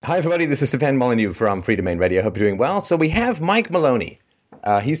Hi, everybody. This is Stefan Molyneux from Free Domain Radio. Hope you're doing well. So we have Mike Maloney.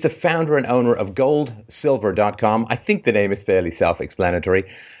 He's the founder and owner of goldsilver.com. I think the name is fairly self-explanatory.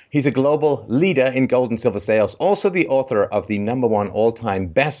 He's a global leader in gold and silver sales, also the author of the #1 all-time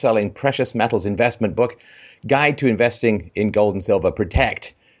best-selling precious metals investment book, Guide to Investing in Gold and Silver.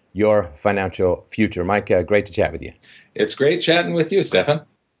 Protect your financial future. Mike, great to chat with you. It's great chatting with you, Stefan.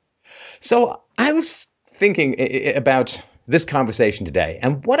 So I was thinking about this conversation today,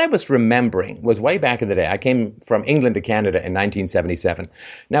 and what I was remembering was way back in the day. I came from England to Canada in 1977.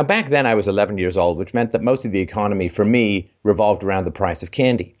 Now, back then I was 11 years old, which meant that most of the economy for me revolved around the price of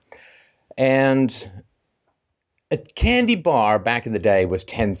candy. And a candy bar back in the day was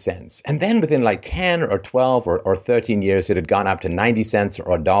 10 cents. And then within like 10 or 12 or 13 years, it had gone up to 90 cents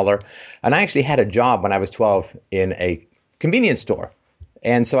or $1. And I actually had a job when I was 12 in a convenience store.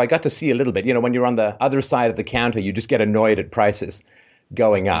 And so I got to see a little bit, when you're on the other side of the counter, you just get annoyed at prices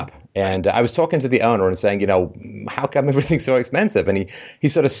going up. And I was talking to the owner and saying, how come everything's so expensive? And he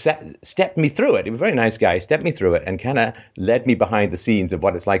sort of stepped me through it. He was a very nice guy, stepped me through it and kind of led me behind the scenes of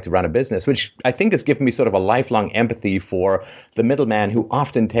what it's like to run a business, which I think has given me sort of a lifelong empathy for the middleman who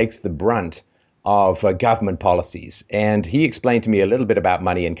often takes the brunt of government policies. And he explained to me a little bit about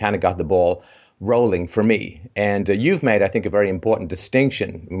money and kind of got the ball rolling for me. And you've made, I think, a very important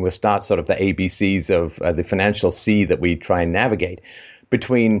distinction. We'll start sort of the ABCs of the financial C that we try and navigate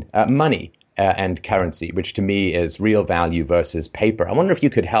between money and currency, which to me is real value versus paper. I wonder if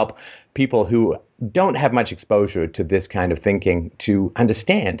you could help people who don't have much exposure to this kind of thinking to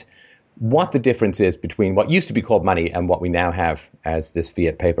understand what the difference is between what used to be called money and what we now have as this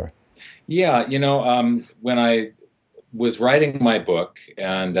fiat paper. Yeah, when I was writing my book,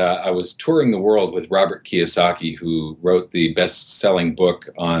 and I was touring the world with Robert Kiyosaki, who wrote the best-selling book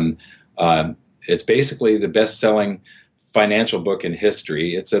on, it's basically the best-selling financial book in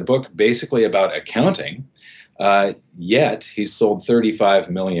history. It's a book basically about accounting, yet he's sold 35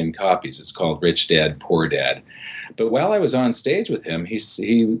 million copies. It's called Rich Dad, Poor Dad. But while I was on stage with him, he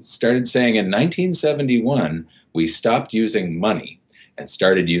started saying in 1971, we stopped using money and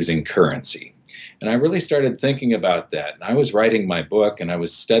started using currency. And I really started thinking about that. And I was writing my book and I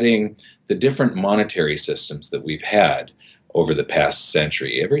was studying the different monetary systems that we've had over the past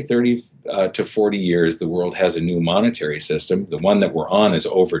century. Every 30 to 40 years, the world has a new monetary system. The one that we're on is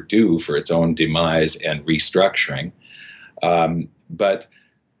overdue for its own demise and restructuring. But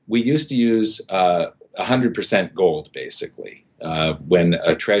we used to use 100% gold, basically. When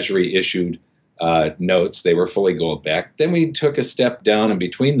a treasury issued notes, they were fully gold backed. Then we took a step down, and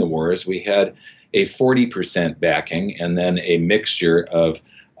between the wars, we had a 40% backing, and then a mixture of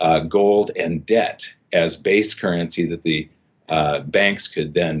gold and debt as base currency that the banks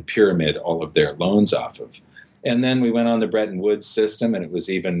could then pyramid all of their loans off of. And then we went on the Bretton Woods system, and it was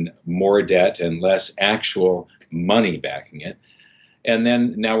even more debt and less actual money backing it. And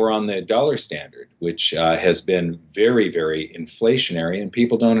then now we're on the dollar standard, which has been very, very inflationary, and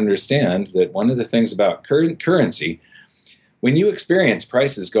people don't understand that one of the things about currency, when you experience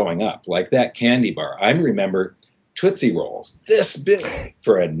prices going up, like that candy bar, I remember Tootsie Rolls this big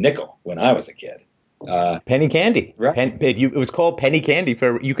for a nickel when I was a kid. Penny candy. Right. It was called penny candy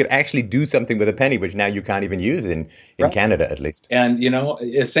for you could actually do something with a penny, which now you can't even use in right. Canada, at least. And,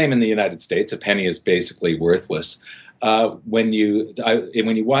 same in the United States. A penny is basically worthless. When you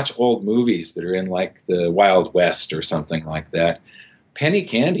watch old movies that are in like the Wild West or something like that, penny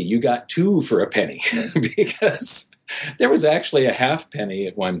candy, you got 2 for a penny because there was actually a half penny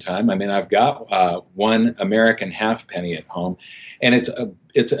at one time. I mean, I've got one American half penny at home, and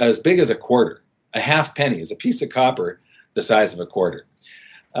it's as big as a quarter. A half penny is a piece of copper the size of a quarter.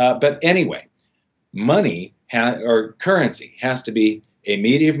 But anyway, money or currency has to be a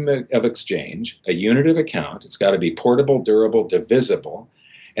medium of exchange, a unit of account. It's got to be portable, durable, divisible,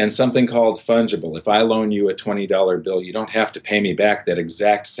 and something called fungible. If I loan you a $20 bill, you don't have to pay me back that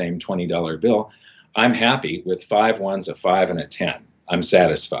exact same $20 bill. I'm happy with 5 ones, a 5, and a 10. I'm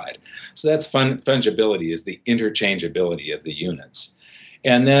satisfied. So that's fungibility, is the interchangeability of the units.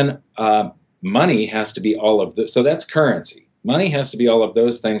 And then money has to be all of so that's currency. Money has to be all of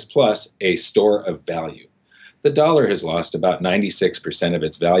those things plus a store of value. The dollar has lost about 96% of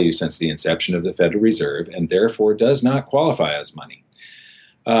its value since the inception of the Federal Reserve, and therefore does not qualify as money.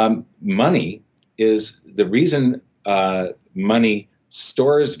 Money is the reason money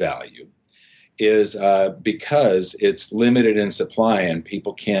stores value is because it's limited in supply and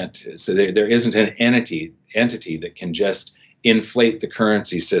people can't. So there isn't an entity that can just inflate the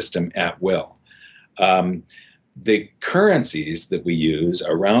currency system at will. The currencies that we use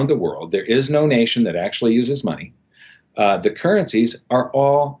around the world, there is no nation that actually uses money. The currencies are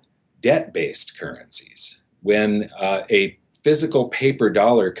all debt-based currencies. When a physical paper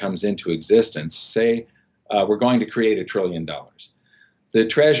dollar comes into existence, say we're going to create $1 trillion. The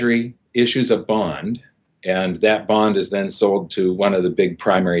Treasury issues a bond, and that bond is then sold to one of the big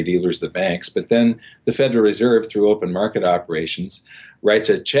primary dealers, the banks. But then the Federal Reserve, through open market operations, writes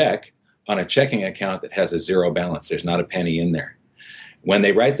a check on a checking account that has a zero balance. There's not a penny in there. When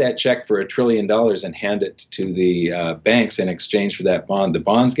they write that check for $1 trillion and hand it to the banks in exchange for that bond,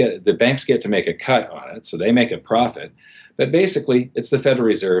 the banks get to make a cut on it, so they make a profit. But basically, it's the Federal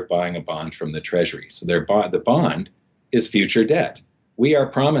Reserve buying a bond from the Treasury. So the bond is future debt. We are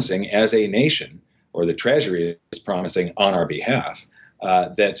promising as a nation, or the Treasury is promising on our behalf,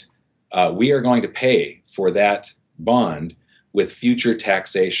 that we are going to pay for that bond with future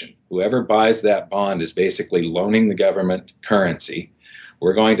taxation. Whoever buys that bond is basically loaning the government currency.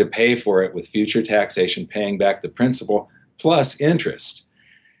 We're going to pay for it with future taxation, paying back the principal plus interest.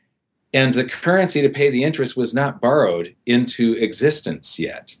 And the currency to pay the interest was not borrowed into existence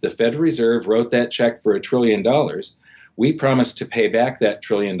yet. The Federal Reserve wrote that check for $1 trillion. We promised to pay back that $1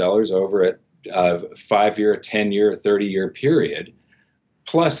 trillion over a 5-year, 10-year, 30-year period,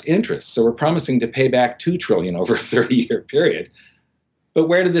 plus interest. So we're promising to pay back $2 trillion over a 30-year period. But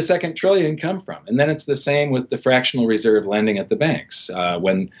where did the second trillion come from? And then it's the same with the fractional reserve lending at the banks.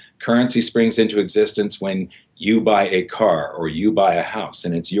 When currency springs into existence, when you buy a car or you buy a house,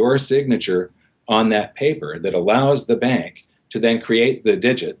 and it's your signature on that paper that allows the bank to then create the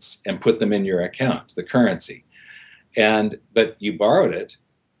digits and put them in your account, the currency. But you borrowed it,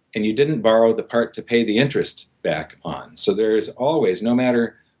 and you didn't borrow the part to pay the interest back on. So there's always, no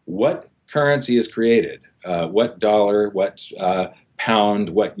matter what currency is created, what dollar, what pound,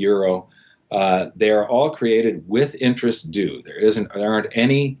 what euro, they are all created with interest due. There aren't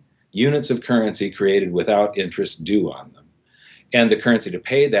any units of currency created without interest due on them. And the currency to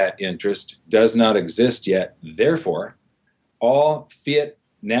pay that interest does not exist yet. Therefore, all fiat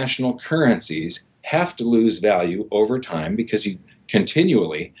national currencies have to lose value over time because you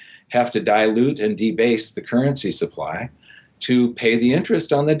continually have to dilute and debase the currency supply to pay the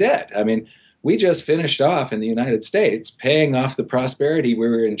interest on the debt. I mean, we just finished off in the United States paying off the prosperity we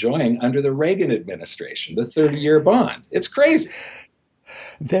were enjoying under the Reagan administration, the 30-year bond. It's crazy.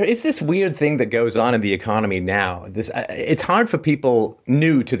 There is this weird thing that goes on in the economy now. It's hard for people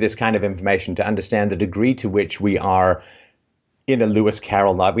new to this kind of information to understand the degree to which we are in a Lewis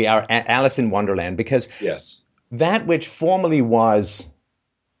Carroll novel. We are Alice in Wonderland, because yes, that which formerly was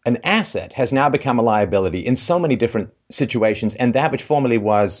an asset has now become a liability in so many different situations, and that which formerly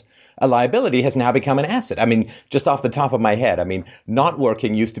was a liability has now become an asset. I mean, just off the top of my head, I mean, not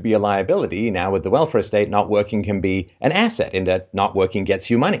working used to be a liability. Now with the welfare state, not working can be an asset in that not working gets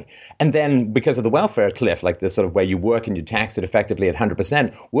you money. And then because of the welfare cliff, like the sort of where you work and you tax it effectively at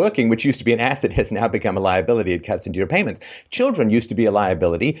 100%, working, which used to be an asset, has now become a liability. It cuts into your payments. Children used to be a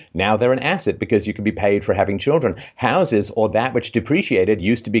liability. Now they're an asset because you can be paid for having children. Houses, or that which depreciated,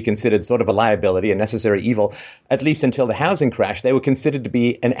 used to be considered sort of a liability, a necessary evil, at least until the housing crash. They were considered to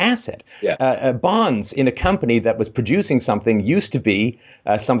be an asset. Yeah. Bonds in a company that was producing something used to be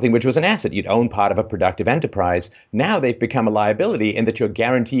something which was an asset. You'd own part of a productive enterprise. Now they've become a liability in that you're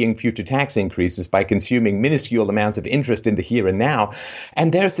guaranteeing future tax increases by consuming minuscule amounts of interest in the here and now.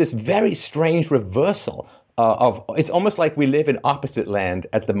 And there's this very strange reversal it's almost like we live in opposite land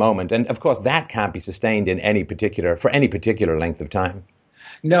at the moment. And of course, that can't be sustained for any particular length of time.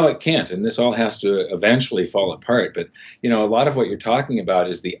 No, it can't. And this all has to eventually fall apart. But, a lot of what you're talking about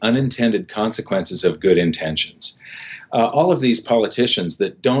is the unintended consequences of good intentions. All of these politicians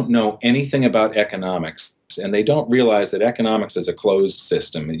that don't know anything about economics, and they don't realize that economics is a closed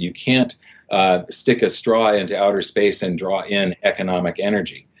system. You can't stick a straw into outer space and draw in economic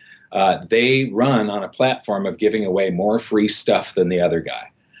energy. They run on a platform of giving away more free stuff than the other guy.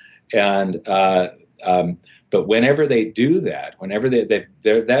 And but whenever they do that, whenever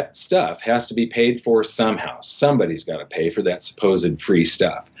that stuff has to be paid for somehow. Somebody's got to pay for that supposed free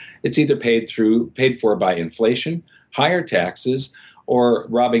stuff. It's either paid for by inflation, higher taxes, or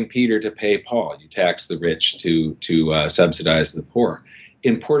robbing Peter to pay Paul. You tax the rich to subsidize the poor.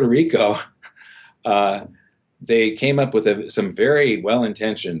 In Puerto Rico, they came up with some very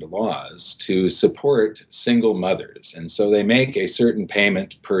well-intentioned laws to support single mothers, and so they make a certain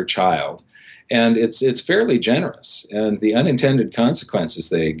payment per child. And it's fairly generous. And the unintended consequences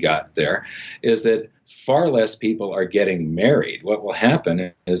they got there is that far less people are getting married. What will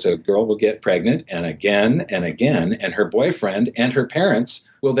happen is a girl will get pregnant and again, and her boyfriend and her parents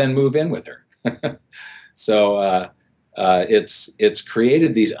will then move in with her. So it's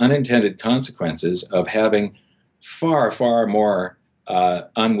created these unintended consequences of having far, far more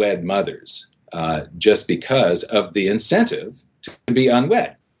unwed mothers just because of the incentive to be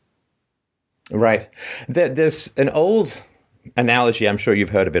unwed. Right. There's an old analogy, I'm sure you've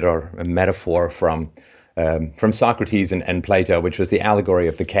heard of it, or a metaphor from Socrates and Plato, which was the allegory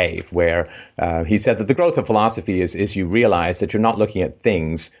of the cave, where he said that the growth of philosophy is you realize that you're not looking at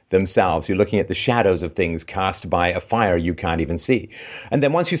things themselves. You're looking at the shadows of things cast by a fire you can't even see. And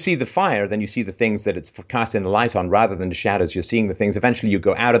then once you see the fire, then you see the things that it's casting the light on rather than the shadows. You're seeing the things. Eventually you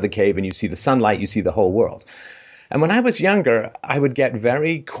go out of the cave and you see the sunlight, you see the whole world. And when I was younger, I would get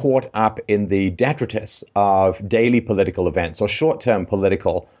very caught up in the detritus of daily political events or short-term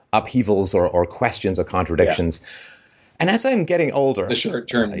political upheavals or questions or contradictions. Yeah. And as I'm getting older... The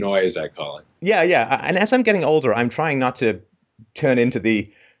short-term noise, I call it. Yeah. And as I'm getting older, I'm trying not to turn into the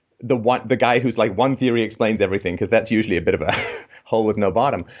guy who's like one theory explains everything, because that's usually a bit of a hole with no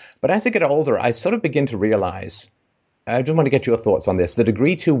bottom. But as I get older, I sort of begin to realize, I just want to get your thoughts on this, the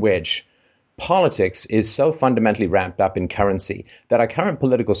degree to which politics is so fundamentally wrapped up in currency that our current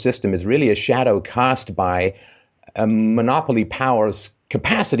political system is really a shadow cast by a monopoly power's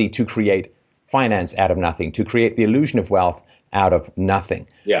capacity to create finance out of nothing, to create the illusion of wealth out of nothing.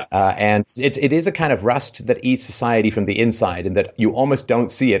 Yeah. And it is a kind of rust that eats society from the inside, and that you almost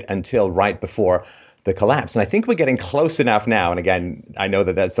don't see it until right before the collapse. And I think we're getting close enough now. And again, I know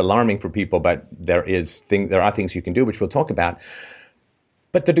that that's alarming for people, but there are things you can do, which we'll talk about.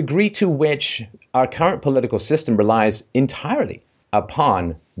 But the degree to which our current political system relies entirely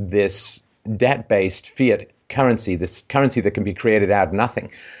upon this debt-based fiat currency, this currency that can be created out of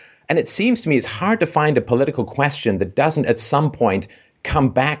nothing. And it seems to me it's hard to find a political question that doesn't at some point come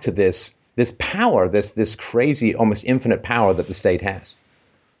back to this power, this crazy, almost infinite power that the state has.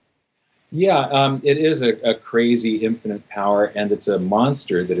 Yeah, it is a crazy infinite power, and it's a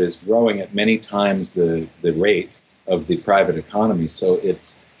monster that is growing at many times the rate of the private economy, so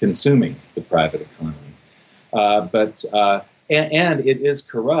it's consuming the private economy. And it is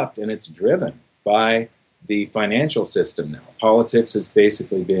corrupt, and it's driven by the financial system now. Politics is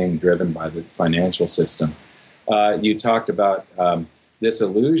basically being driven by the financial system. You talked about this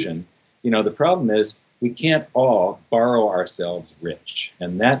illusion. The problem is we can't all borrow ourselves rich,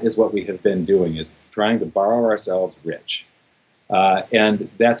 and that is what we have been doing, is trying to borrow ourselves rich. And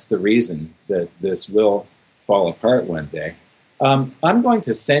that's the reason that this will fall apart one day. I'm going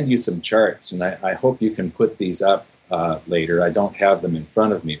to send you some charts, and I hope you can put these up later. I don't have them in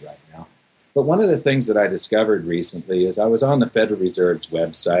front of me right now. But one of the things that I discovered recently is I was on the Federal Reserve's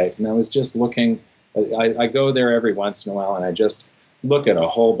website, and I was just looking. I go there every once in a while, and I just look at a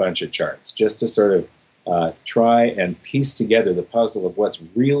whole bunch of charts just to sort of try and piece together the puzzle of what's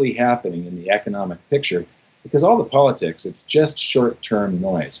really happening in the economic picture. Because all the politics, it's just short-term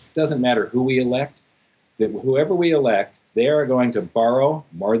noise. It doesn't matter who we elect. Whoever we elect, they are going to borrow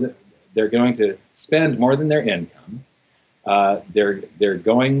more than they're going to spend more than their income. They're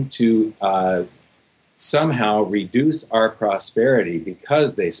going to somehow reduce our prosperity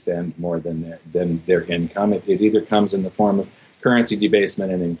because they spend more than their income. It either comes in the form of currency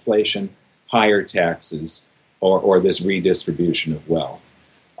debasement and inflation, higher taxes, or this redistribution of wealth.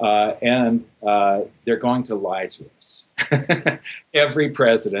 And they're going to lie to us. Every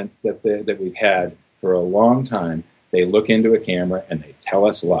president that we've had for a long time, they look into a camera and they tell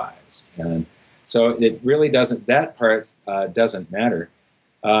us lies. And so it really doesn't, that part doesn't matter.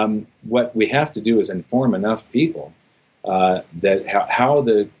 What we have to do is inform enough people that how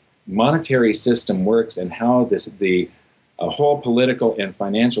the monetary system works and how the whole political and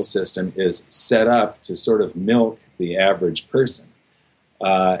financial system is set up to sort of milk the average person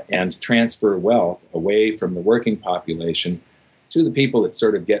and transfer wealth away from the working population to the people that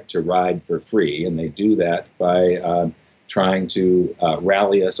sort of get to ride for free. And they do that by trying to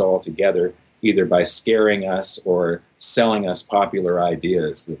rally us all together, either by scaring us or selling us popular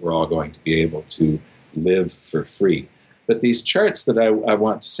ideas that we're all going to be able to live for free. But these charts that I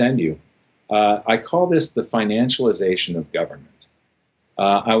want to send you, I call this the financialization of government.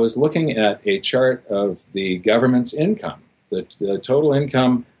 I was looking at a chart of the government's income, the total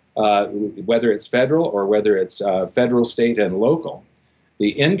income, whether it's federal or whether it's federal, state, and local. The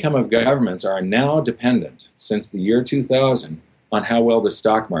income of governments are now dependent, since the year 2000, on how well the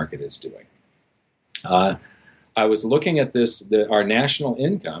stock market is doing. I was looking at our national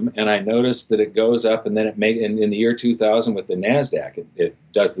income, and I noticed that it goes up, and then in the year 2000 with the NASDAQ, it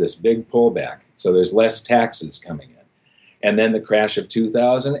does this big pullback. So there's less taxes coming in. And then the crash of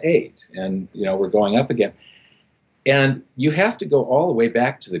 2008, and we're going up again. And you have to go all the way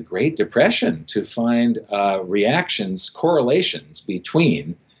back to the Great Depression to find correlations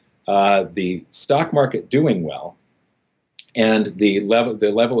between the stock market doing well and the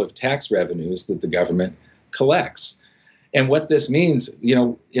level of tax revenues that the government collects. And what this means,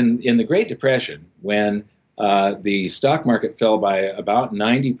 in the Great Depression, when the stock market fell by about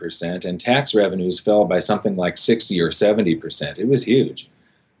 90% and tax revenues fell by something like 60 or 70%, it was huge.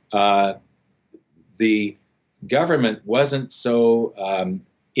 The government wasn't so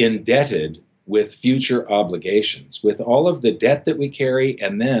indebted with future obligations. With all of the debt that we carry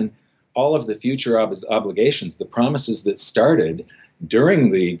and then all of the future obligations, the promises that started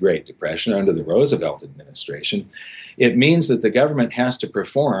during the Great Depression under the Roosevelt administration, it means that the government has to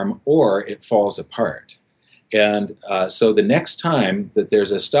perform or it falls apart. And so the next time that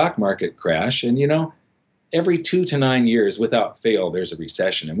there's a stock market crash, and every 2 to 9 years without fail, there's a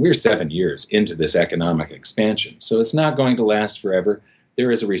recession. And we're 7 years into this economic expansion. So it's not going to last forever.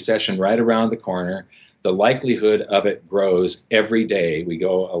 There is a recession right around the corner. The likelihood of it grows every day we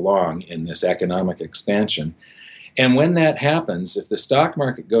go along in this economic expansion. And when that happens, if the stock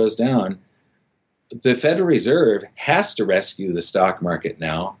market goes down, the Federal Reserve has to rescue the stock market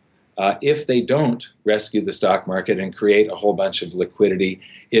now. If they don't rescue the stock market and create a whole bunch of liquidity,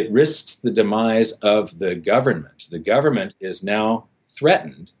 it risks the demise of the government. The government is now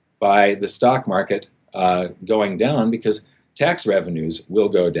threatened by the stock market going down because tax revenues will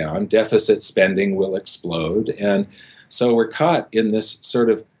go down, deficit spending will explode. And so we're caught in this sort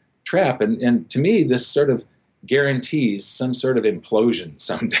of trap. And to me, this sort of guarantees some sort of implosion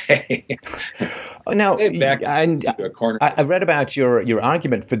someday. Now, I read about your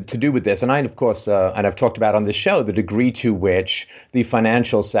argument to do with this, and I, of course, and I've talked about on the show the degree to which the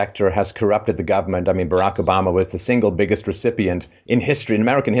financial sector has corrupted the government. I mean, Barack Obama was the single biggest recipient in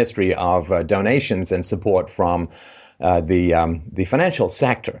American history, of donations and support from the financial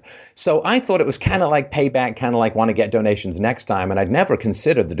sector. So I thought it was kind of like payback, kind of like want to get donations next time. And I'd never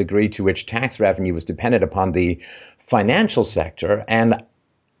considered the degree to which tax revenue was dependent upon the financial sector. And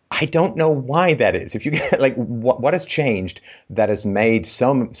I don't know why that is. If you get what has changed that has made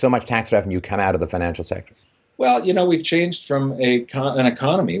so much tax revenue come out of the financial sector? Well, we've changed from an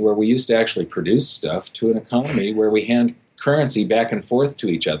economy where we used to actually produce stuff to an economy where we hand currency back and forth to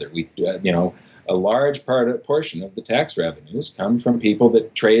each other. A large portion of the tax revenues come from people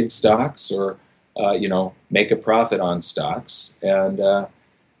that trade stocks or, make a profit on stocks.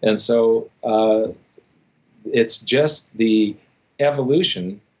 And so it's just the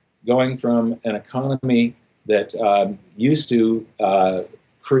evolution going from an economy that used to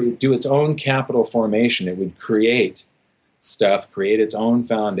do its own capital formation. It would create stuff, create its own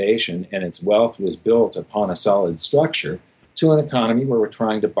foundation, and its wealth was built upon a solid structure, to an economy where we're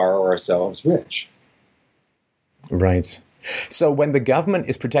trying to borrow ourselves rich. Right. So when the government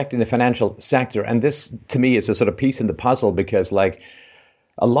is protecting the financial sector, and this to me is a sort of piece in the puzzle, because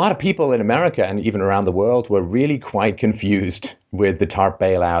a lot of people in America and even around the world were really quite confused with the TARP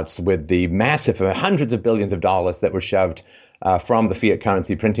bailouts, with the massive hundreds of billions of dollars that were shoved from the fiat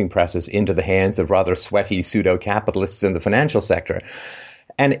currency printing presses into the hands of rather sweaty pseudo-capitalists in the financial sector.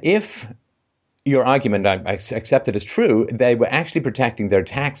 And if your argument, I accept it as true, they were actually protecting their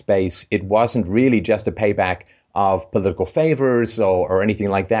tax base. It wasn't really just a payback of political favors or anything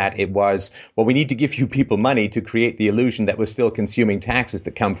like that. It was, well, we need to give you people money to create the illusion that we're still consuming taxes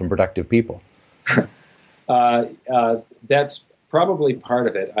that come from productive people. That's probably part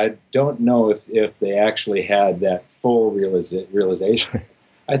of it. I don't know if they actually had that full realization.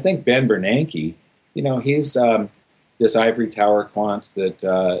 I think Ben Bernanke, he's this ivory tower quant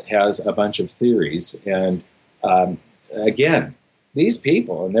that has a bunch of theories. And again, these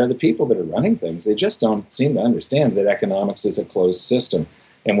people, and they're the people that are running things, they just don't seem to understand that economics is a closed system.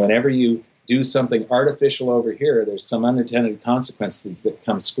 And whenever you do something artificial over here, there's some unintended consequences that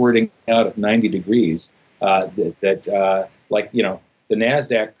come squirting out at 90 degrees. The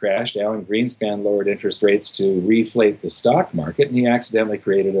NASDAQ crashed. Alan Greenspan lowered interest rates to reflate the stock market, and he accidentally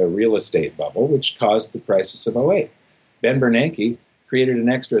created a real estate bubble, which caused the crisis of '08. Ben Bernanke created an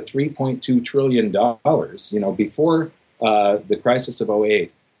extra $3.2 trillion. Before the crisis of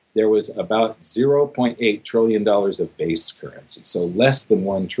 '08, there was about $0.8 trillion of base currency, so less than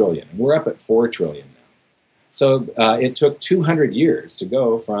 $1 trillion. And we're up at $4 trillion now. So it took 200 years to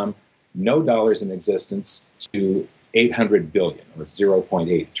go from no dollars in existence to 800 billion, or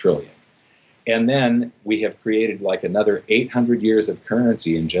 0.8 trillion. And then we have created another 800 years of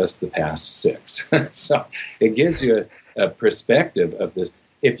currency in just the past 6. So it gives you a perspective of this.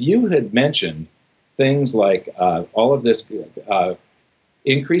 If you had mentioned things like all of this,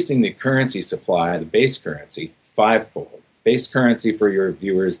 increasing the currency supply, the base currency, fivefold. Base currency, for your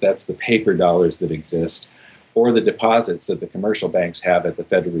viewers, that's the paper dollars that exist, or the deposits that the commercial banks have at the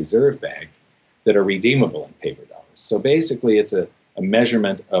Federal Reserve Bank that are redeemable in paper dollars. So basically, it's a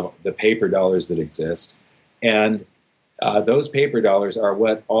measurement of the paper dollars that exist. And those paper dollars are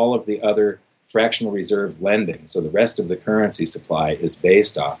what all of the other fractional reserve lending, so the rest of the currency supply, is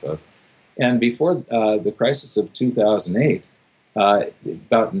based off of. And before the crisis of 2008,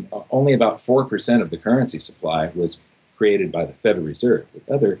 only about 4% of the currency supply was created by the Federal Reserve.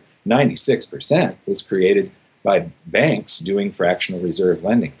 The other 96% was created by banks doing fractional reserve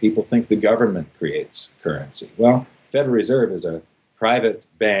lending. People think the government creates currency. Well, Federal Reserve is a private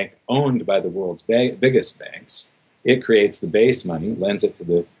bank owned by the world's biggest banks. It creates the base money, lends it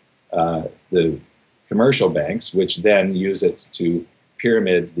to the commercial banks, which then use it to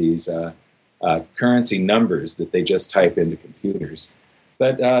pyramid these currency numbers that they just type into computers.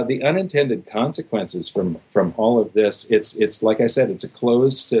 But the unintended consequences from all of this, it's like I said, it's a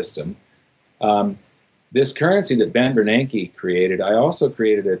closed system. This currency that Ben Bernanke created, I also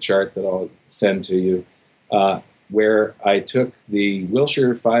created a chart that I'll send to you, where I took the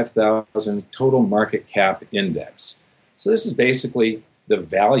Wilshire 5000 total market cap index. So this is basically the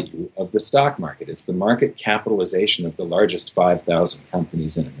value of the stock market. It's the market capitalization of the largest 5,000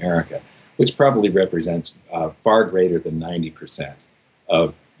 companies in America, which probably represents far greater than 90%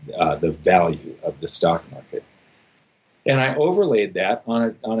 of the value of the stock market. And I overlaid that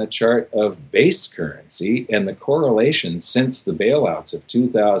on a chart of base currency and the correlation since the bailouts of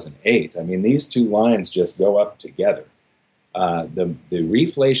 2008. I mean, these two lines just go up together. The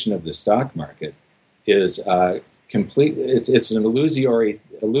reflation of the stock market is completely. It's an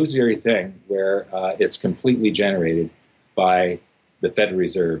illusory thing where it's completely generated by the Federal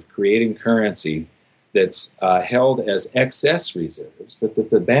Reserve, creating currency that's held as excess reserves, but that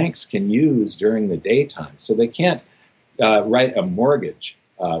the banks can use during the daytime. So they can't write a mortgage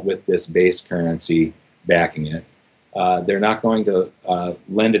with this base currency backing it. They're not going to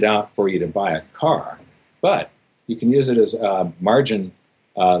lend it out for you to buy a car, but you can use it as margin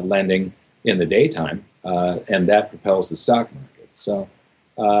lending in the daytime, and that propels the stock market. So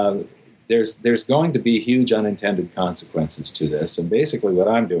there's going to be huge unintended consequences to this, and basically what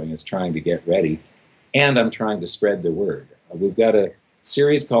I'm doing is trying to get ready, and I'm trying to spread the word. We've got a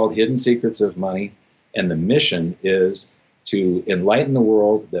series called Hidden Secrets of Money, and the mission is to enlighten the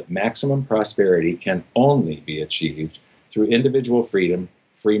world that maximum prosperity can only be achieved through individual freedom,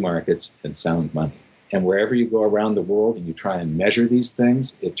 free markets, and sound money. And wherever you go around the world and you try and measure these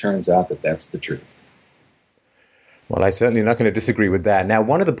things, it turns out that that's the truth. Well, I'm certainly not going to disagree with that. Now,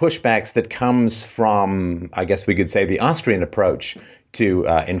 one of the pushbacks that comes from, I guess we could say, the Austrian approach to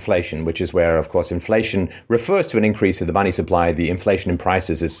inflation, which is where, of course, inflation refers to an increase in the money supply. The inflation in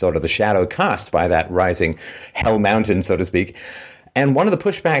prices is sort of the shadow cast by that rising hell mountain, so to speak. And one of the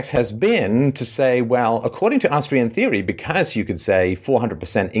pushbacks has been to say, well, according to Austrian theory, because you could say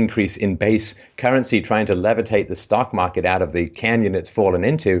 400% increase in base currency trying to levitate the stock market out of the canyon it's fallen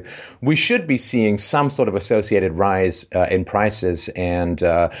into, we should be seeing some sort of associated rise in prices. And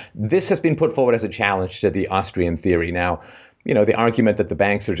this has been put forward as a challenge to the Austrian theory. Now, you know, the argument that the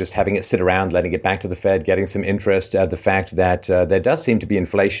banks are just having it sit around, letting it back to the Fed, getting some interest, the fact that there does seem to be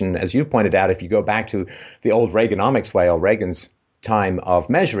inflation, as you've pointed out, if you go back to the old Reaganomics way, or Reagan's time of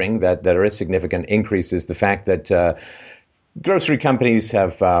measuring, that there is significant increases. The fact that grocery companies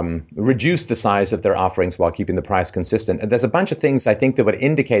have reduced the size of their offerings while keeping the price consistent. And there's a bunch of things, I think, that would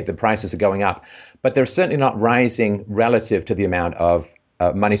indicate the prices are going up, but they're certainly not rising relative to the amount of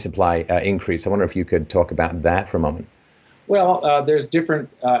money supply increase. I wonder if you could talk about that for a moment. Well, there's different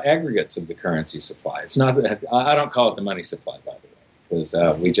aggregates of the currency supply. It's not. I don't call it the money supply, by the way,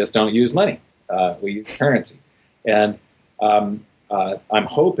 because we just don't use money. We use currency. And I'm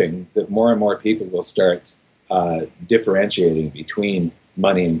hoping that more and more people will start differentiating between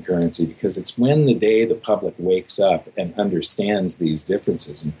money and currency, because it's when the day the public wakes up and understands these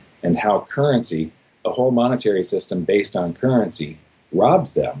differences and how currency, the whole monetary system based on currency,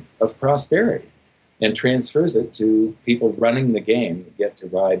 robs them of prosperity and transfers it to people running the game that get to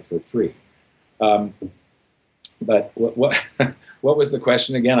ride for free. But what was the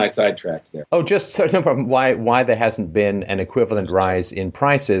question again? I sidetracked there. Oh, just no problem. Why there hasn't been an equivalent rise in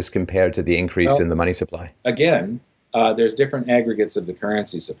prices compared to the increase in the money supply? Again, there's different aggregates of the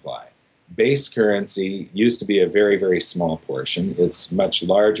currency supply. Base currency used to be a very, very small portion. It's much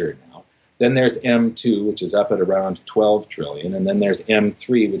larger now. Then there's M2, which is up at around 12 trillion. And then there's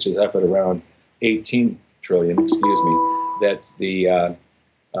M3, which is up at around 18 trillion, that the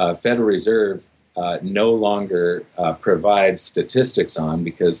Federal Reserve no longer provides statistics on,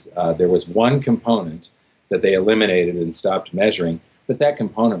 because there was one component that they eliminated and stopped measuring, but that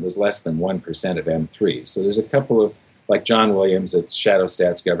component was less than 1% of M3. So there's a couple of, like John Williams at Shadow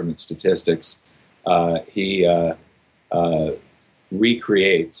Stats Government Statistics, he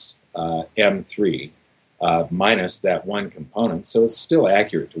recreates M3 minus that one component, so it's still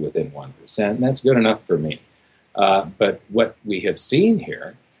accurate to within 1%, and that's good enough for me. But what we have seen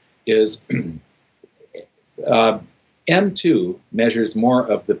here is M2 measures more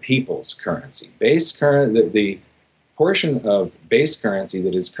of the people's currency. The portion of base currency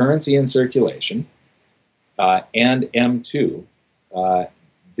that is currency in circulation, and M2,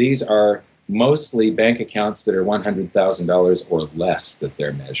 these are mostly bank accounts that are $100,000 or less that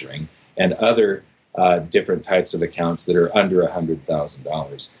they're measuring, and other different types of accounts that are under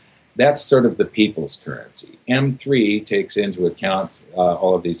 $100,000. That's sort of the people's currency. M3 takes into account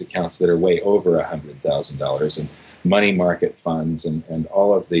all of these accounts that are way over $100,000, and money market funds and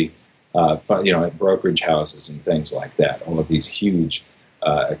all of the brokerage houses and things like that, all of these huge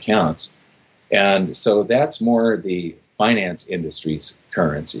accounts. And so that's more the finance industry's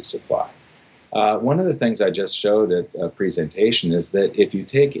currency supply. One of the things I just showed at a presentation is that if you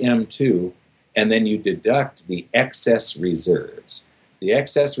take M2 and then you deduct the excess reserves, the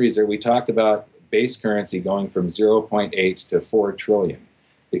excess reserve, we talked about base currency going from 0.8 to 4 trillion.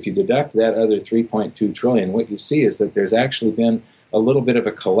 If you deduct that other 3.2 trillion, what you see is that there's actually been a little bit of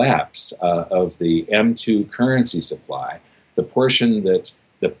a collapse of the M2 currency supply, the portion that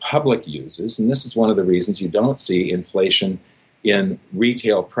the public uses. And this is one of the reasons you don't see inflation in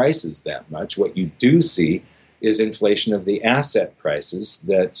retail prices that much. What you do see is inflation of the asset prices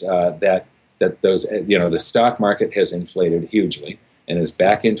that those, the stock market has inflated hugely and is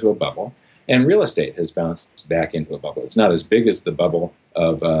back into a bubble, and real estate has bounced back into a bubble. It's not as big as the bubble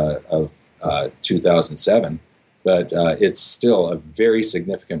of 2007, but it's still a very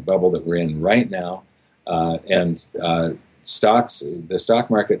significant bubble that we're in right now. And the stock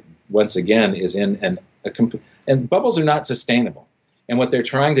market once again is in and bubbles are not sustainable. And what they're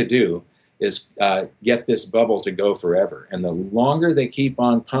trying to do is get this bubble to go forever. And the longer they keep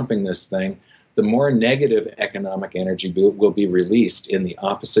on pumping this thing, the more negative economic energy will be released in the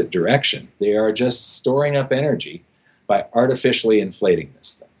opposite direction. They are just storing up energy by artificially inflating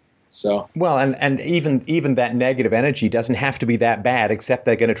this thing. So well, and even that negative energy doesn't have to be that bad, except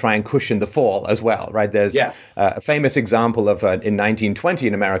they're going to try and cushion the fall as well, right? There's a famous example of in 1920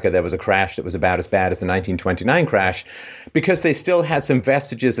 in America, there was a crash that was about as bad as the 1929 crash, because they still had some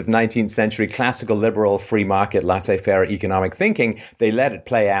vestiges of 19th century classical liberal free market laissez-faire economic thinking. They let it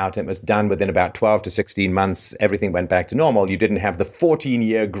play out. It was done within about 12 to 16 months. Everything went back to normal. You didn't have the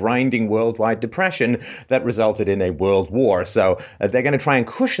 14-year grinding worldwide depression that resulted in a world war. So they're going to try and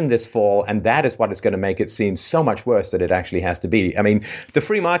cushion this fall, and that is what is going to make it seem so much worse than it actually has to be. I mean, the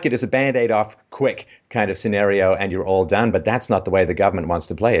free market is a Band-Aid off quick kind of scenario, and you're all done, but that's not the way the government wants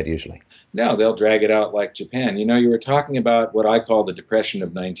to play it usually. No, they'll drag it out like Japan. You were talking about what I call the Depression of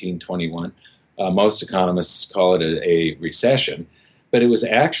 1921. Most economists call it a recession, but it was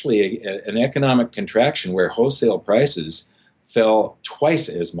actually an economic contraction where wholesale prices fell twice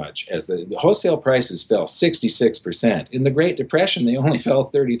as much as the wholesale prices fell 66%. In the Great Depression, they only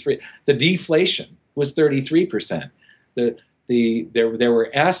fell 33%. The deflation was 33%. There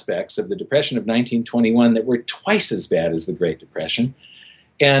were aspects of the Depression of 1921 that were twice as bad as the Great Depression.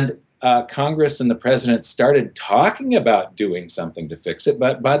 And Congress and the president started talking about doing something to fix it,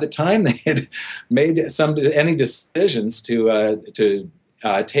 but by the time they had made any decisions to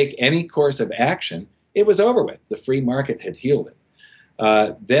take any course of action, it was over with. The free market had healed it.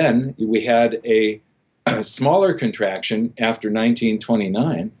 Then we had a smaller contraction after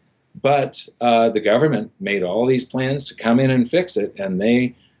 1929, but the government made all these plans to come in and fix it, and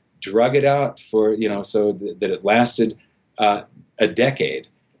they drug it out for, so that it lasted a decade.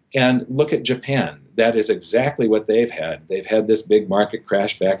 And look at Japan. That is exactly what they've had. They've had this big market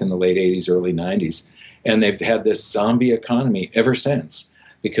crash back in the late 80s, early 90s, and they've had this zombie economy ever since,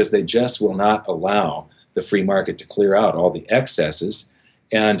 because they just will not allow the free market to clear out all the excesses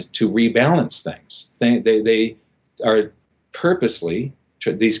and to rebalance things. They are purposely,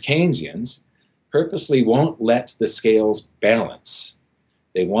 these Keynesians, purposely won't let the scales balance.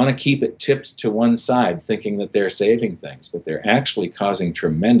 They want to keep it tipped to one side, thinking that they're saving things, but they're actually causing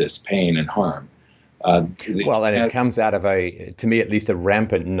tremendous pain and harm. It comes out of to me at least, a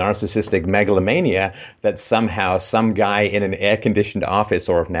rampant narcissistic megalomania that somehow some guy in an air-conditioned office,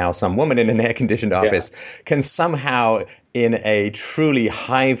 or now some woman in an air-conditioned office, can somehow, in a truly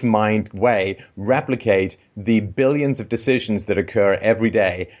hive mind way, replicate the billions of decisions that occur every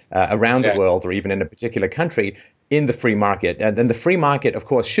day around the world, or even in a particular country, in the free market. And then the free market, of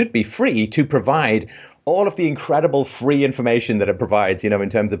course, should be free to provide all of the incredible free information that it provides, in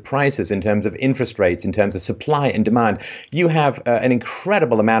terms of prices, in terms of interest rates, in terms of supply and demand. You have an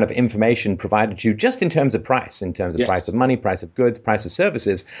incredible amount of information provided to you just in terms of price, in terms of price of money, price of goods, price of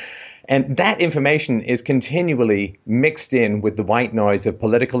services. And that information is continually mixed in with the white noise of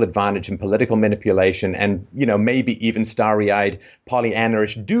political advantage and political manipulation and, maybe even starry-eyed,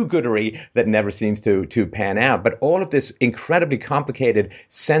 Pollyanna-ish do-goodery that never seems to pan out. But all of this incredibly complicated,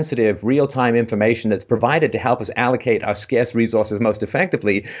 sensitive, real-time information that's provided to help us allocate our scarce resources most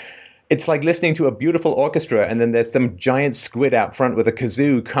effectively, it's like listening to a beautiful orchestra and then there's some giant squid out front with a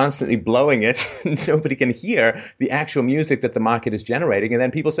kazoo constantly blowing it. Nobody can hear the actual music that the market is generating. And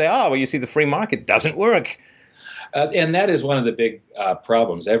then people say, oh, well, you see, the free market doesn't work. And that is one of the big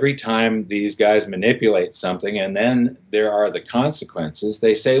problems. Every time these guys manipulate something and then there are the consequences,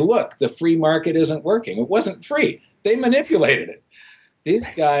 they say, look, the free market isn't working. It wasn't free. They manipulated it. These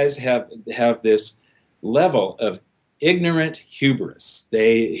guys have this level of ignorant hubris.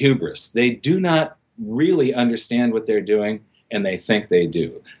 They do not really understand what they're doing, and they think they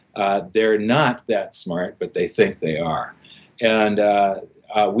do. They're not that smart, but they think they are. And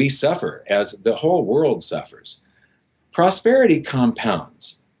we suffer, as the whole world suffers. Prosperity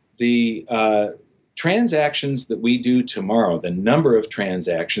compounds. The transactions that we do tomorrow, the number of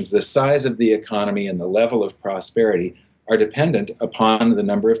transactions, the size of the economy, and the level of prosperity are dependent upon the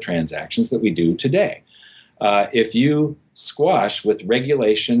number of transactions that we do today. If you squash with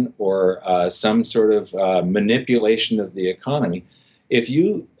regulation or some sort of manipulation of the economy, if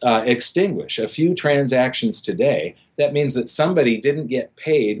you extinguish a few transactions today, that means that somebody didn't get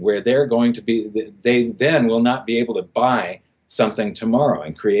paid where they're going to be, they then will not be able to buy something tomorrow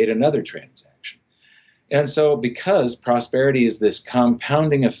and create another transaction. And so because prosperity is this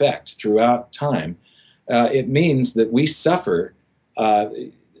compounding effect throughout time, it means that we suffer.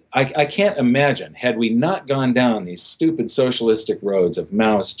 I can't imagine, had we not gone down these stupid socialistic roads of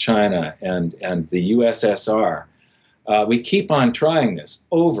Mao's China and the USSR, we keep on trying this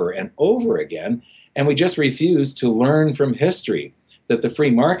over and over again, and we just refuse to learn from history that the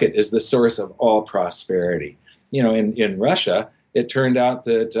free market is the source of all prosperity. In Russia, it turned out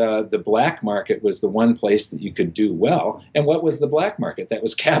that the black market was the one place that you could do well. And what was the black market? That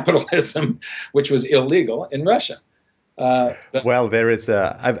was capitalism, which was illegal in Russia. Well, there is.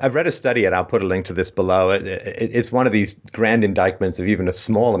 I've read a study, and I'll put a link to this below. It's one of these grand indictments of even a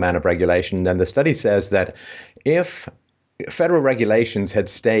small amount of regulation. And the study says that if federal regulations had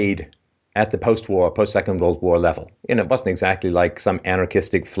stayed at the post-Second World War level, it wasn't exactly like some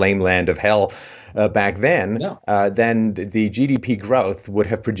anarchistic flameland of hell back then, No. Then the GDP growth would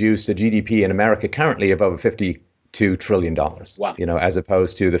have produced a GDP in America currently of over $52 trillion, Wow. As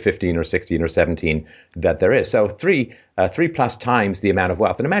opposed to the 15 or 16 or 17 that there is. So three plus times the amount of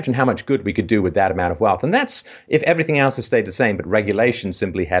wealth. And imagine how much good we could do with that amount of wealth. And that's if everything else has stayed the same, but regulation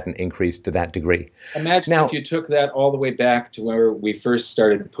simply hadn't increased to that degree. Imagine if you took that all the way back to where we first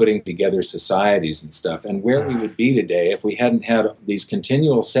started putting together societies and stuff, and where we would be today if we hadn't had these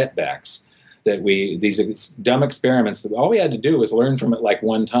continual setbacks, these dumb experiments that all we had to do was learn from it like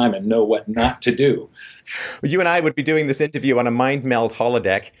one time and know what not to do. You and I would be doing this interview on a mind meld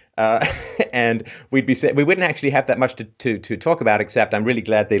holodeck, and we wouldn't actually have that much to talk about, except I'm really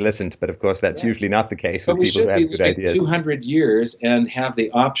glad they listened. But of course, that's usually not the case with people who have good ideas. But we should be 200 years and have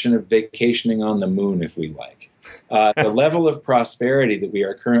the option of vacationing on the moon if we like. The level of prosperity that we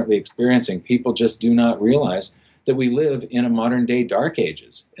are currently experiencing, people just do not realize that we live in a modern day dark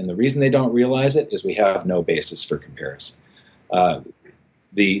ages. And the reason they don't realize it is we have no basis for comparison.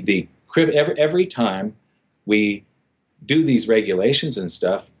 Every time we do these regulations and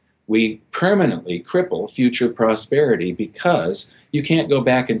stuff, we permanently cripple future prosperity because you can't go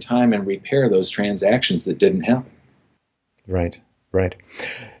back in time and repair those transactions that didn't happen. Right.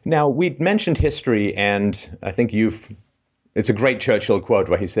 Now, we'd mentioned history, and I think it's a great Churchill quote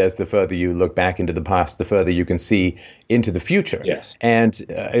where he says, the further you look back into the past, the further you can see into the future. Yes. And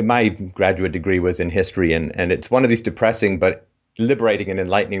my graduate degree was in history, and it's one of these depressing but liberating and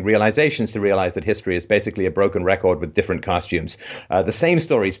enlightening realizations to realize that history is basically a broken record with different costumes. The same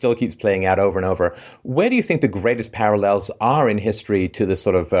story still keeps playing out over and over. Where do you think the greatest parallels are in history to the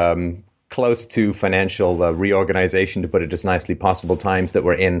sort of close to financial reorganization, to put it as nicely possible, times that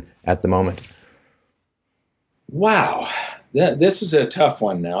we're in at the moment? Wow. This is a tough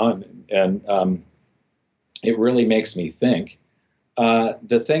one now, and it really makes me think.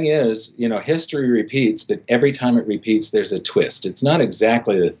 The thing is, history repeats, but every time it repeats, there's a twist. It's not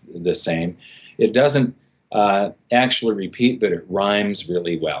exactly the same. It doesn't actually repeat, but it rhymes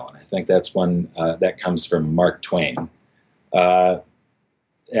really well. And I think that's one that comes from Mark Twain.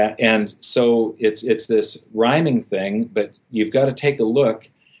 And so it's this rhyming thing, but you've got to take a look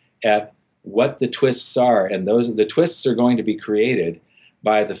at what the twists are, and the twists are going to be created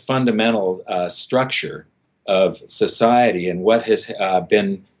by the fundamental structure of society and what has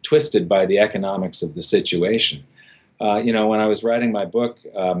been twisted by the economics of the situation. When I was writing my book,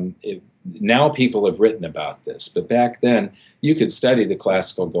 now people have written about this, but back then you could study the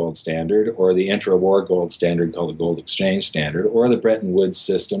classical gold standard or the intra-war gold standard called the gold exchange standard or the Bretton Woods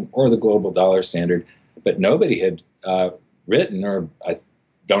system or the global dollar standard, but nobody had written, or I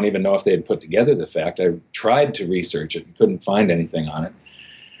don't even know if they had put together the fact, I tried to research it and couldn't find anything on it,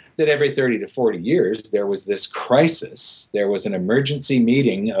 that every 30 to 40 years there was this crisis. There was an emergency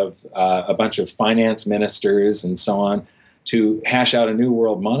meeting of a bunch of finance ministers and so on to hash out a new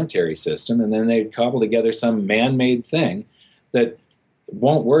world monetary system, and then they'd cobble together some man-made thing that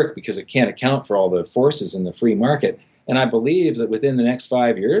won't work because it can't account for all the forces in the free market. And I believe that within the next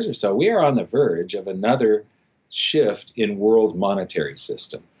 5 years or so, we are on the verge of another shift in world monetary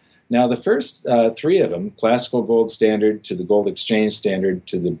system. Now, the first three of them, classical gold standard to the gold exchange standard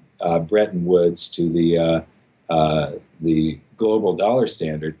to the Bretton Woods to the global dollar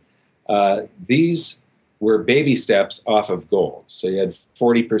standard, these were baby steps off of gold. So you had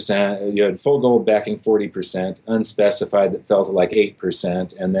 40%, you had full gold backing 40%, unspecified that fell to like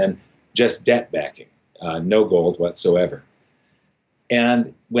 8%, and then just debt backing, no gold whatsoever.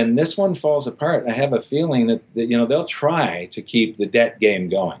 And when this one falls apart, I have a feeling that they'll try to keep the debt game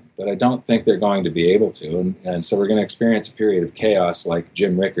going, but I don't think they're going to be able to. And so we're going to experience a period of chaos, like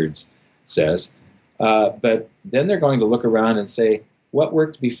Jim Rickards says. But then they're going to look around and say, what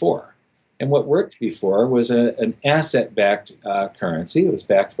worked before? And what worked before was an asset-backed currency. It was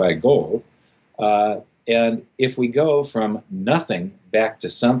backed by gold. And if we go from nothing back to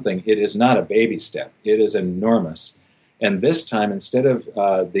something, it is not a baby step. It is enormous. And this time, instead of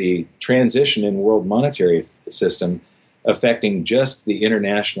the transition in world monetary system affecting just the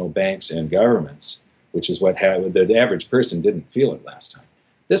international banks and governments, which is what the average person didn't feel it last time,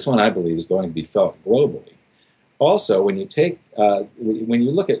 this one, I believe, is going to be felt globally. Also, when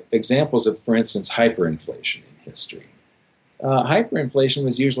you look at examples of, for instance, hyperinflation in history, hyperinflation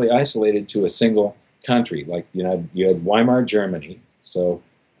was usually isolated to a single country. Like you had Weimar Germany, so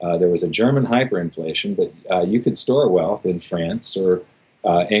there was a German hyperinflation, but you could store wealth in France or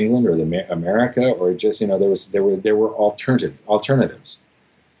England or America, or just there were alternatives.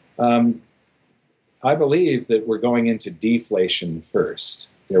 I believe that we're going into deflation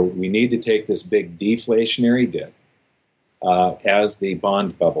first. We need to take this big deflationary dip as the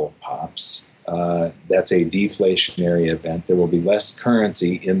bond bubble pops. That's a deflationary event. There will be less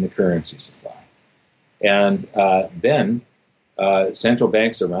currency in the currency supply. And then central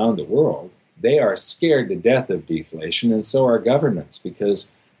banks around the world, they are scared to death of deflation, and so are governments, because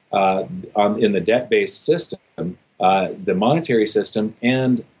in the debt-based system, the monetary system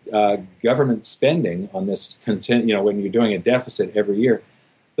and government spending on this when you're doing a deficit every year,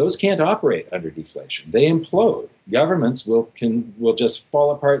 those can't operate under deflation. They implode. Governments will just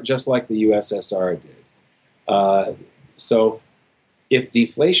fall apart, just like the USSR did. So if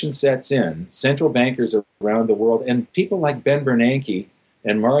deflation sets in, central bankers around the world, and people like Ben Bernanke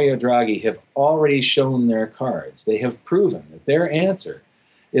and Mario Draghi have already shown their cards. They have proven that their answer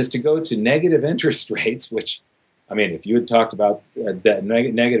is to go to negative interest rates, which, I mean, if you had talked about that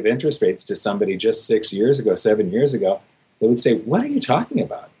negative interest rates to somebody just 7 years ago, they would say, what are you talking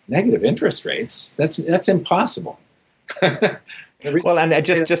about? Negative interest rates? That's impossible. Well, and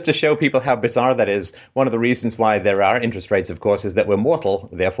just to show people how bizarre that is, one of the reasons why there are interest rates, of course, is that we're mortal.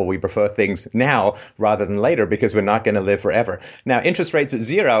 Therefore, we prefer things now rather than later because we're not going to live forever. Now, interest rates at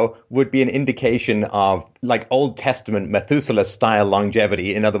zero would be an indication of like Old Testament Methuselah-style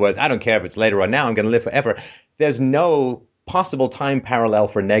longevity. In other words, I don't care if it's later or now, I'm going to live forever. There's no possible time parallel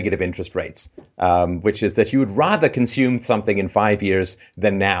for negative interest rates, which is that you would rather consume something in 5 years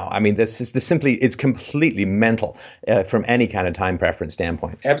than now. I mean, it's completely mental from any kind of time preference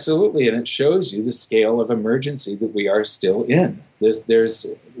standpoint. Absolutely, and it shows you the scale of emergency that we are still in. There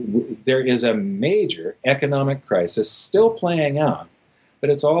is a major economic crisis still playing out, but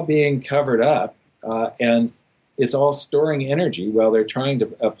it's all being covered up, and it's all storing energy while they're trying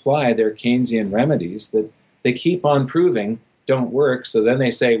to apply their Keynesian remedies that they keep on proving don't work, so then they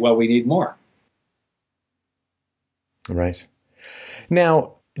say, well, we need more. Right.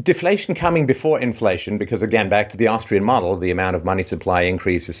 Now, deflation coming before inflation, because again, back to the Austrian model, the amount of money supply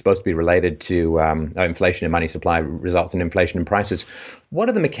increase is supposed to be related to inflation in money supply results in inflation in prices. What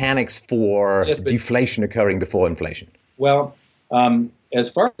are the mechanics for deflation occurring before inflation? Well, as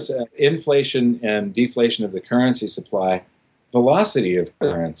far as inflation and deflation of the currency supply, velocity of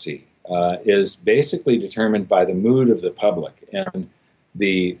currency is basically determined by the mood of the public. And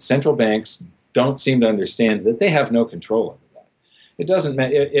the central banks don't seem to understand that they have no control over that. It doesn't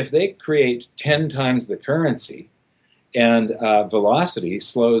matter if they create 10 times the currency and velocity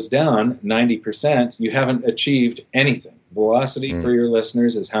slows down 90%, you haven't achieved anything. Velocity, for your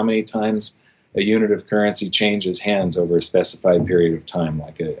listeners, is how many times a unit of currency changes hands over a specified period of time,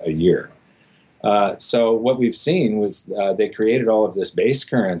 like a year. So what we've seen was they created all of this base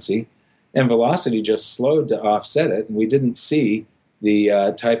currency, and velocity just slowed to offset it, and we didn't see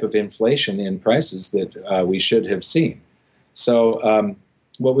the type of inflation in prices that we should have seen. So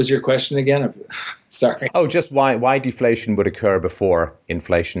what was your question again? Sorry. Oh, just why deflation would occur before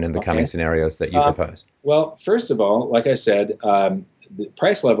inflation in the coming scenarios that you propose? Well, first of all, like I said, the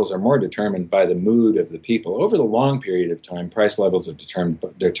price levels are more determined by the mood of the people. Over the long period of time, price levels are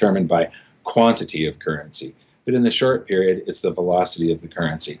determined by quantity of currency. But in the short period, it's the velocity of the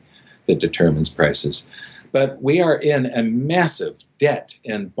currency that determines prices. But we are in a massive debt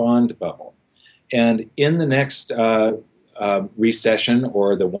and bond bubble. And in the next recession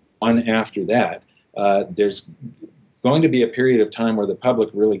or the one after that, there's going to be a period of time where the public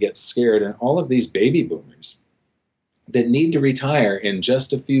really gets scared, and all of these baby boomers that need to retire in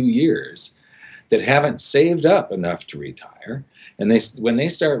just a few years, that haven't saved up enough to retire, and when they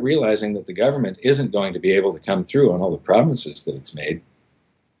start realizing that the government isn't going to be able to come through on all the promises that it's made,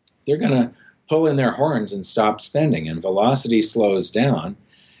 they're going to pull in their horns and stop spending, and velocity slows down.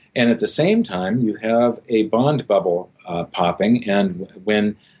 And at the same time, you have a bond bubble popping, and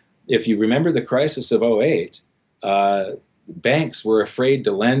if you remember the crisis of '08, banks were afraid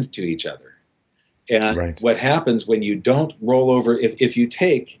to lend to each other. And what happens when you don't roll over, if you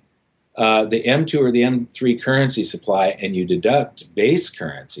take the M2 or the M3 currency supply and you deduct base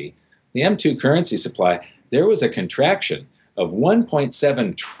currency, the M2 currency supply, there was a contraction of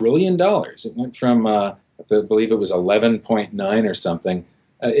 $1.7 trillion. It went from, I believe it was 11.9 or something,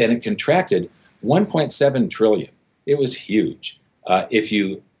 and it contracted 1.7 trillion. It was huge. If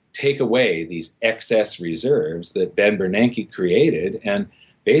you take away these excess reserves that Ben Bernanke created, and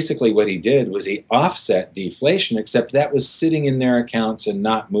basically what he did was he offset deflation, except that was sitting in their accounts and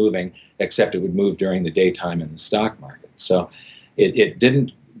not moving, except it would move during the daytime in the stock market. So it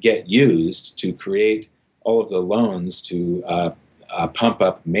didn't get used to create all of the loans to pump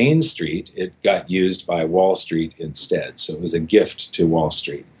up Main Street. It got used by Wall Street instead. So it was a gift to Wall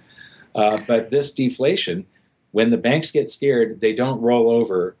Street. But this deflation, when the banks get scared, they don't roll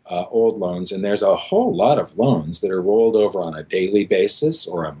over old loans. And there's a whole lot of loans that are rolled over on a daily basis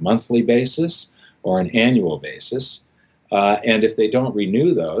or a monthly basis or an annual basis. And if they don't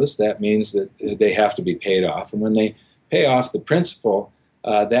renew those, that means that they have to be paid off. And when they pay off the principal,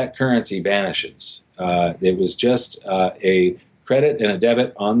 that currency vanishes. It was just a credit and a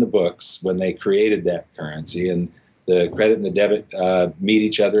debit on the books when they created that currency. And the credit and the debit meet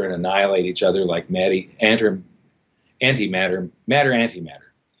each other and annihilate each other like antimatter.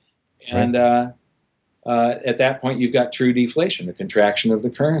 And at that point, you've got true deflation, a contraction of the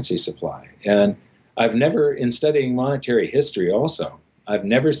currency supply. And I've never, in studying monetary history also, I've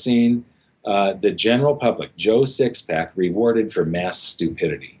never seen the general public, Joe Sixpack, rewarded for mass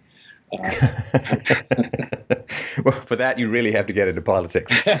stupidity. Well, for that, you really have to get into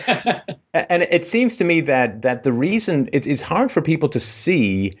politics. And it seems to me that the reason it's hard for people to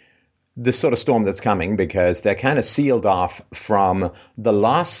see the sort of storm that's coming because they're kind of sealed off from the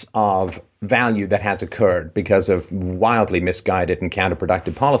loss of value that has occurred because of wildly misguided and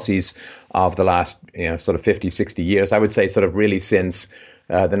counterproductive policies of the last sort of 50, 60 years. I would say sort of really since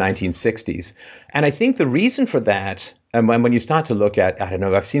the 1960s. And I think the reason for that, and when you start to look at, I don't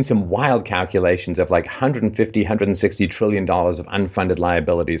know, I've seen some wild calculations of like $160 trillion of unfunded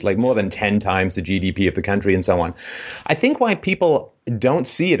liabilities, like more than 10 times the GDP of the country and so on. I think why people don't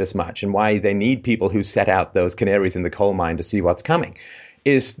see it as much and why they need people who set out those canaries in the coal mine to see what's coming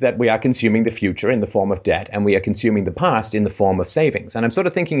is that we are consuming the future in the form of debt and we are consuming the past in the form of savings. And I'm sort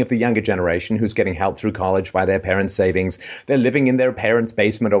of thinking of the younger generation who's getting help through college by their parents' savings. They're living in their parents'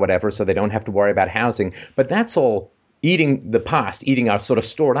 basement or whatever, so they don't have to worry about housing. But that's all eating the past, eating our sort of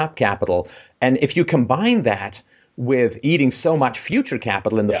stored up capital. And if you combine that with eating so much future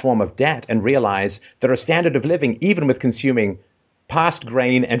capital in the form of debt and realize that our standard of living, even with consuming past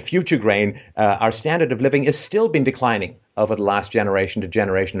grain and future grain, our standard of living has still been declining over the last generation to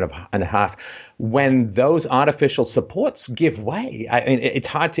generation and a half. When those artificial supports give way, I mean, it's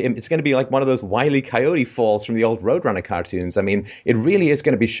going to be like one of those Wile E. Coyote falls from the old Roadrunner cartoons. I mean, it really is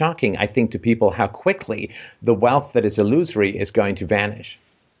going to be shocking, I think, to people how quickly the wealth that is illusory is going to vanish.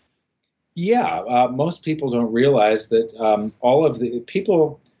 Yeah, most people don't realize that all of the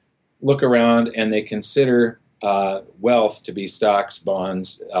people look around and they consider wealth to be stocks,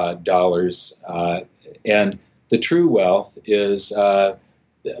 bonds, dollars, and the true wealth is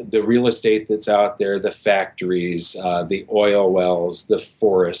the real estate that's out there, the factories, the oil wells, the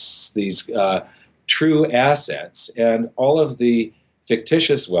forests, these true assets, and all of the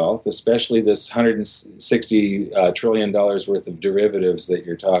fictitious wealth, especially this $160 trillion worth of derivatives that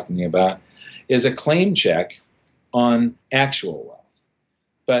you're talking about, is a claim check on actual wealth.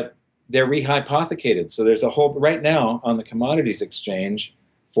 But they're rehypothecated. So there's a whole, right now on the commodities exchange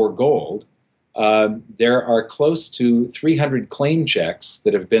for gold, there are close to 300 claim checks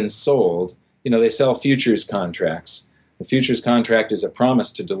that have been sold. They sell futures contracts. The futures contract is a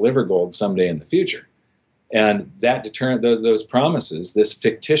promise to deliver gold someday in the future. And that those promises, this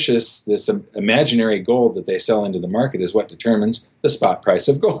fictitious, this imaginary gold that they sell into the market is what determines the spot price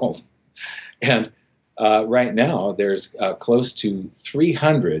of gold. And right now, there's close to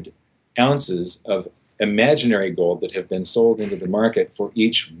 300 ounces of imaginary gold that have been sold into the market for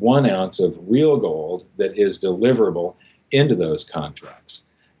each 1 ounce of real gold that is deliverable into those contracts.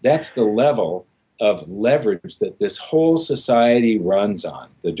 That's the level of leverage that this whole society runs on.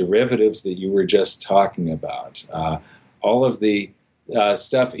 The derivatives that you were just talking about, all of the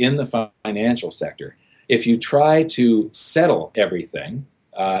stuff in the financial sector. If you try to settle everything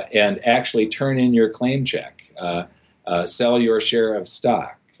and actually turn in your claim check, sell your share of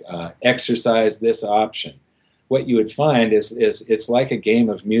stock, exercise this option, what you would find is it's like a game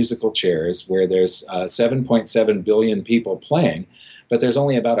of musical chairs where there's 7.7 billion people playing, but there's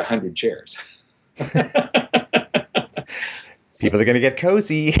only about 100 chairs. People are going to get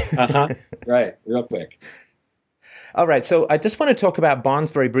cozy. Right, real quick. All right, so I just want to talk about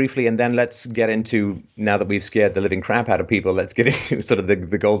bonds very briefly, and then let's get into, now that we've scared the living crap out of people, let's get into sort of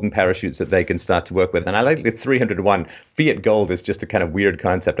the golden parachutes that they can start to work with. And I like the 300 to 1. Fiat gold is just a kind of weird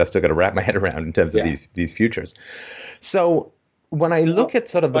concept I've still got to wrap my head around in terms of these futures. So when I look at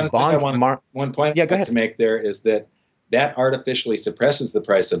sort of the bond market... One point I want to make there is that artificially suppresses the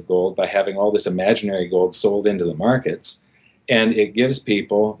price of gold by having all this imaginary gold sold into the markets. And it gives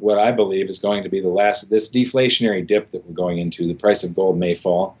people what I believe is going to be this deflationary dip that we're going into. The price of gold may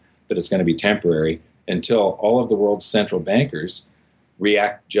fall, but it's going to be temporary until all of the world's central bankers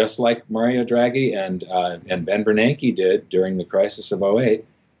react just like Mario Draghi and Ben Bernanke did during the crisis of '08,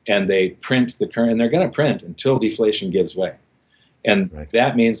 and they print the current, and they're going to print until deflation gives way. And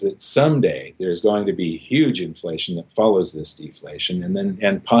that means that someday there's going to be huge inflation that follows this deflation,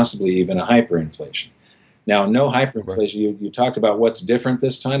 and possibly even a hyperinflation. Now, no hyperinflation. You talked about what's different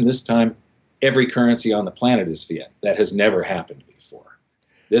this time. This time, every currency on the planet is fiat. That has never happened before.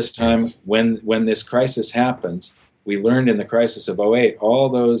 This time, when this crisis happens, we learned in the crisis of '08, all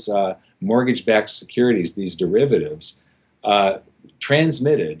those mortgage-backed securities, these derivatives,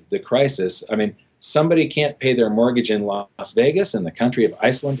 transmitted the crisis. I mean, somebody can't pay their mortgage in Las Vegas, and the country of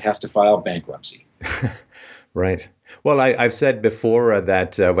Iceland has to file bankruptcy. Right. Well, I've said before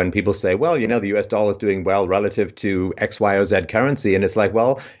that when people say, well, the US dollar is doing well relative to X, Y, or Z currency, and it's like,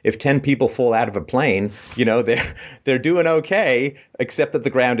 well, if 10 people fall out of a plane, they're doing okay, except that the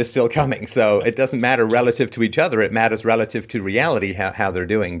ground is still coming. So it doesn't matter relative to each other. It matters relative to reality, how they're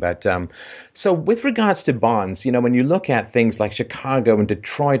doing. But so with regards to bonds, when you look at things like Chicago and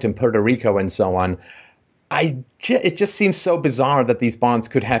Detroit and Puerto Rico and so on, it just seems so bizarre that these bonds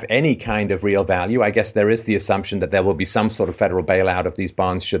could have any kind of real value. I guess there is the assumption that there will be some sort of federal bailout of these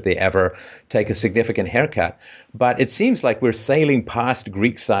bonds should they ever take a significant haircut. But it seems like we're sailing past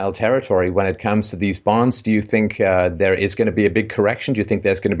Greek-style territory when it comes to these bonds. Do you think there is going to be a big correction? Do you think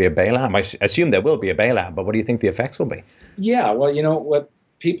there's going to be a bailout? I assume there will be a bailout, but what do you think the effects will be? Yeah, well, what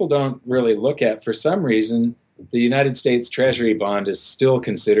people don't really look at, for some reason, the United States Treasury bond is still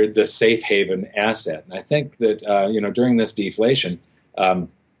considered the safe haven asset. And I think that, during this deflation,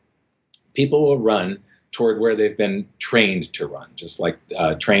 people will run toward where they've been trained to run, just like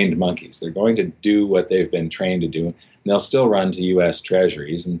trained monkeys. They're going to do what they've been trained to do, and they'll still run to U.S.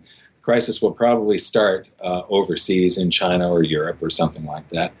 Treasuries. And the crisis will probably start overseas in China or Europe or something like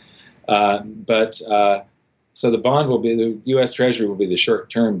that. So the U.S. Treasury will be the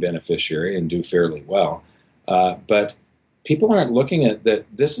short-term beneficiary and do fairly well. But people aren't looking at that.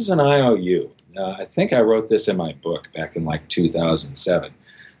 This is an IOU. I think I wrote this in my book back in 2007.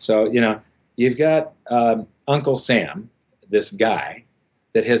 So, you've got Uncle Sam, this guy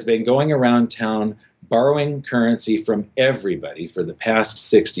that has been going around town borrowing currency from everybody for the past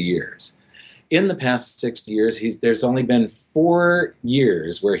 60 years. In the past 60 years, there's only been 4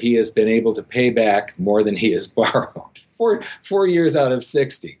 years where he has been able to pay back more than he has borrowed. Four years out of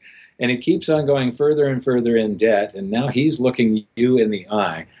 60. And he keeps on going further and further in debt. And now he's looking you in the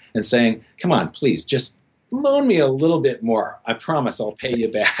eye and saying, come on, please, just loan me a little bit more. I promise I'll pay you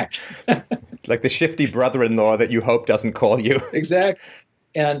back. Like the shifty brother-in-law that you hope doesn't call you. Exactly.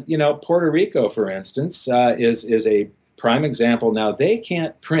 And, Puerto Rico, for instance, is a prime example. Now, they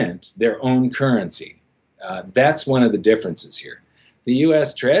can't print their own currency. That's one of the differences here. The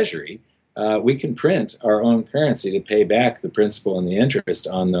U.S. Treasury, we can print our own currency to pay back the principal and the interest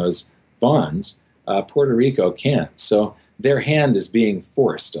on those bonds. Puerto Rico can't. So their hand is being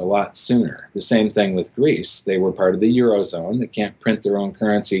forced a lot sooner. The same thing with Greece. They were part of the Eurozone. They can't print their own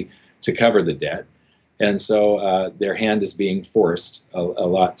currency to cover the debt. And so their hand is being forced a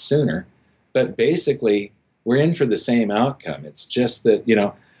lot sooner. But basically, we're in for the same outcome. It's just that,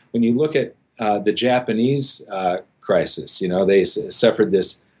 when you look at the Japanese crisis, they suffered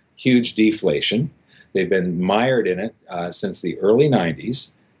this huge deflation. They've been mired in it since the early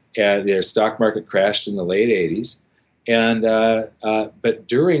 90s. And their stock market crashed in the late 80s. And but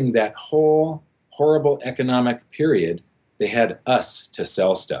during that whole horrible economic period, they had us to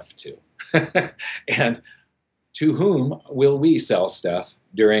sell stuff to. And to whom will we sell stuff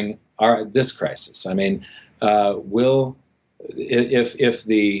during this crisis? I mean, if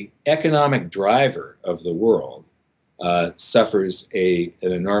the economic driver of the world suffers an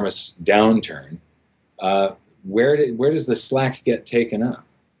enormous downturn, where does the slack get taken up?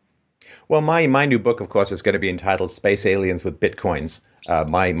 Well, my new book, of course, is going to be entitled Space Aliens with Bitcoins.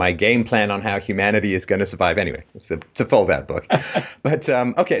 My game plan on how humanity is going to survive. Anyway, it's a fold-out book. But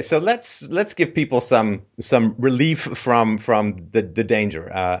okay, so let's give people some relief from the danger,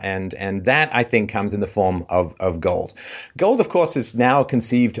 and that I think comes in the form of gold. Gold, of course, is now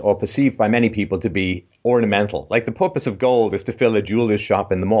conceived or perceived by many people to be ornamental. Like the purpose of gold is to fill a jeweler's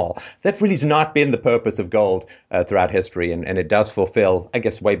shop in the mall. That really has not been the purpose of gold throughout history, and it does fulfill, I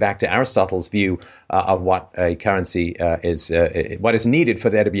guess, way back to Aristotle's view of what a currency is, what is needed for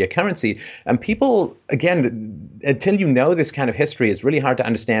there to be a currency. And people, again, until you know this kind of history, it's really hard to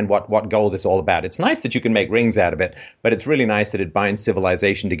understand what gold is all about. It's nice that you can make rings out of it, but it's really nice that it binds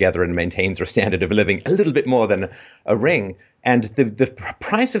civilization together and maintains our standard of living a little bit more than a ring. And the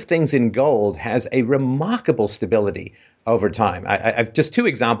price of things in gold has a remarkable stability over time. I've just two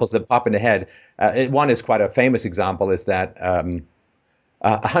examples that pop into head. One is quite a famous example, is that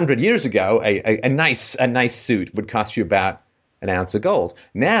 100 years ago, a nice suit would cost you about an ounce of gold.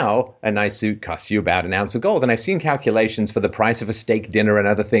 Now, a nice suit costs you about an ounce of gold. And I've seen calculations for the price of a steak dinner and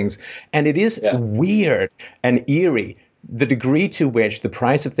other things. And it is weird and eerie the degree to which the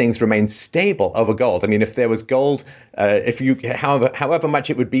price of things remains stable over gold. I mean, if there was gold, however much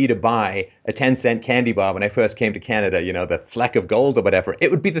it would be to buy a 10-cent candy bar when I first came to Canada, the fleck of gold or whatever,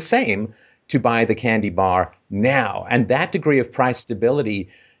 it would be the same to buy the candy bar now. And that degree of price stability,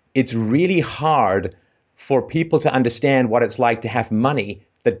 it's really hard for people to understand what it's like to have money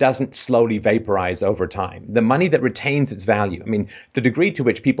that doesn't slowly vaporize over time. The money that retains its value. I mean, the degree to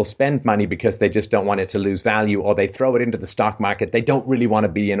which people spend money because they just don't want it to lose value, or they throw it into the stock market they don't really want to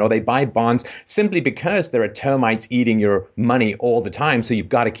be in, or they buy bonds simply because there are termites eating your money all the time, so you've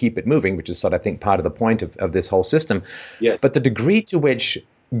got to keep it moving, which is sort of, I think, part of the point of this whole system. Yes. But the degree to which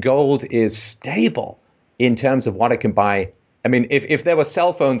gold is stable in terms of what it can buy. I mean, if there were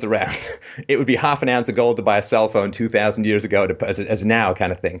cell phones around, it would be half an ounce of gold to buy a cell phone 2,000 years ago as now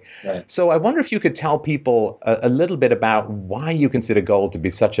kind of thing. Right. So I wonder if you could tell people a little bit about why you consider gold to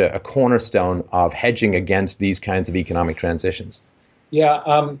be such a cornerstone of hedging against these kinds of economic transitions.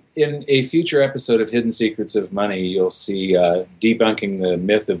 Yeah, in a future episode of Hidden Secrets of Money, you'll see debunking the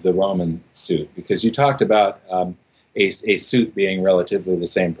myth of the Roman suit, because you talked about a suit being relatively the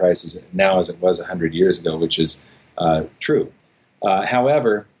same price now as it was 100 years ago, which is true.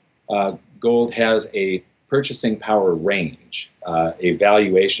 However, gold has a purchasing power range, a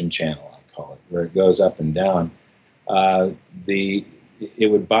valuation channel, I call it, where it goes up and down.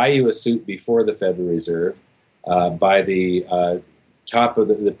 It would buy you a suit before the Federal Reserve. By the top of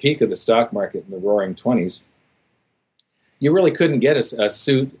the peak of the stock market in the Roaring 20s, you really couldn't get a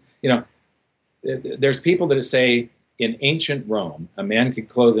suit. There's people that say, in ancient Rome, a man could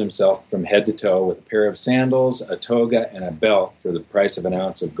clothe himself from head to toe with a pair of sandals, a toga, and a belt for the price of an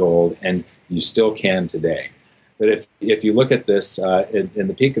ounce of gold, and you still can today. But if you look at this, in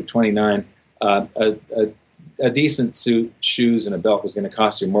the peak of 29, a decent suit, shoes, and a belt was going to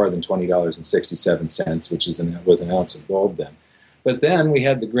cost you more than $20.67, which was an ounce of gold then. But then we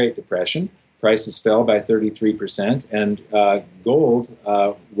had the Great Depression. Prices fell by 33%, and gold,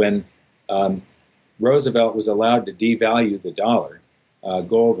 when Roosevelt was allowed to devalue the dollar,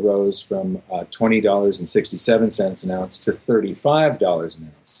 gold rose from $20.67 an ounce to $35 an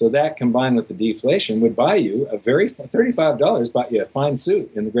ounce. So that, combined with the deflation, would buy you $35 bought you a fine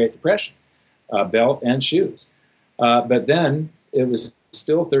suit in the Great Depression, belt and shoes. But then it was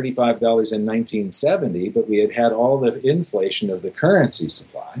still $35 in 1970, but we had all the inflation of the currency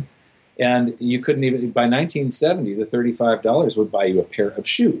supply. And you couldn't even, by 1970, the $35 would buy you a pair of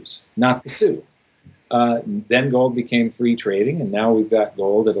shoes, not the suit. Then gold became free trading, and now we've got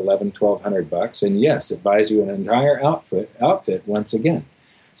gold at $1,100-$1,200. And yes, it buys you an entire outfit once again.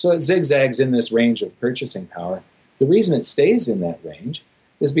 So it zigzags in this range of purchasing power. The reason it stays in that range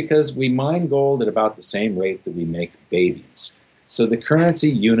is because we mine gold at about the same rate that we make babies. So the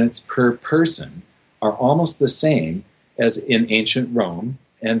currency units per person are almost the same as in ancient Rome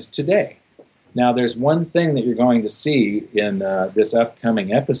and today. Now, there's one thing that you're going to see in this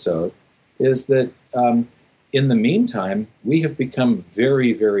upcoming episode is that in the meantime, we have become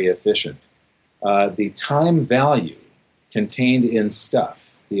very, very efficient. The time value contained in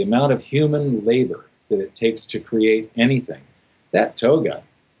stuff, the amount of human labor that it takes to create anything, that toga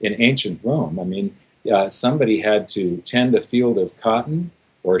in ancient Rome, I mean, somebody had to tend a field of cotton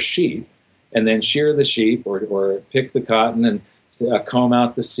or sheep and then shear the sheep or pick the cotton and comb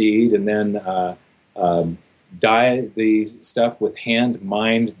out the seed and then dye the stuff with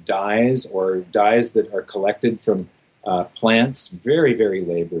hand-mined dyes or dyes that are collected from plants, very, very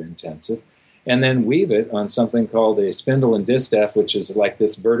labor-intensive, and then weave it on something called a spindle and distaff, which is like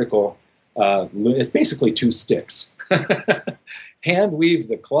this vertical, it's basically two sticks. Hand weave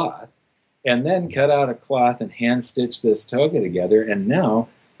the cloth, and then cut out a cloth and hand-stitch this toga together, and now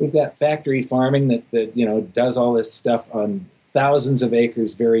we've got factory farming that does all this stuff on thousands of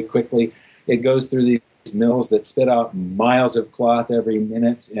acres very quickly. It goes through these mills that spit out miles of cloth every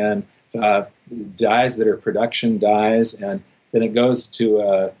minute and dyes that are production dyes, and then it goes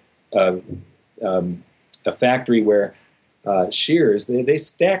to a factory where shears, they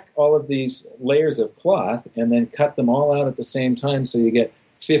stack all of these layers of cloth and then cut them all out at the same time, so you get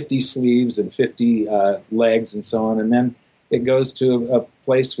 50 sleeves and 50 legs and so on, and then it goes to a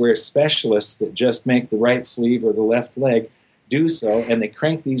place where specialists that just make the right sleeve or the left leg do so, and they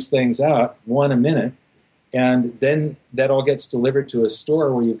crank these things out one a minute, and then that all gets delivered to a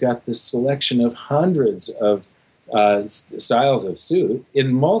store where you've got this selection of hundreds of styles of suit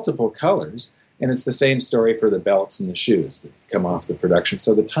in multiple colors, and it's the same story for the belts and the shoes that come off the production.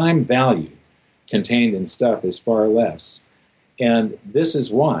 So the time value contained in stuff is far less, and this is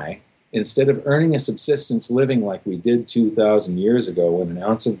why, instead of earning a subsistence living like we did 2,000 years ago when an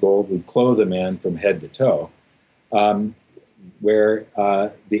ounce of gold would clothe a man from head to toe, where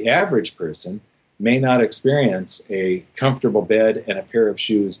the average person may not experience a comfortable bed and a pair of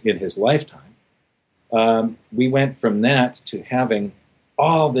shoes in his lifetime, we went from that to having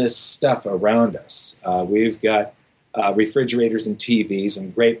all this stuff around us. We've got refrigerators and TVs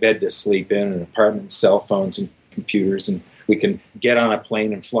and great bed to sleep in, and apartment cell phones and computers, and we can get on a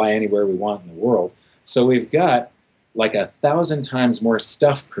plane and fly anywhere we want in the world. So we've got like 1,000 times more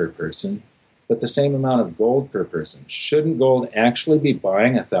stuff per person, but the same amount of gold per person. Shouldn't gold actually be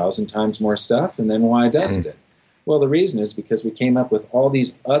buying 1,000 times more stuff? And then why doesn't it? Well, the reason is because we came up with all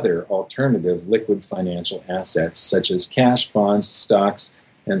these other alternative liquid financial assets, such as cash, bonds, stocks,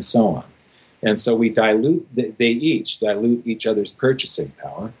 and so on. And so we they each dilute each other's purchasing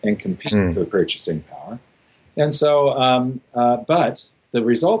power and compete for purchasing power. And so, but the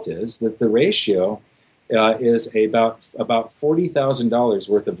result is that the ratio is about $40,000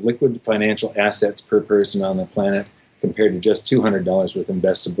 worth of liquid financial assets per person on the planet, compared to just $200 worth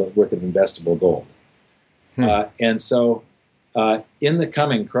of investable gold. And so, in the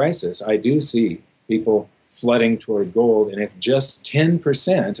coming crisis, I do see people flooding toward gold, and if just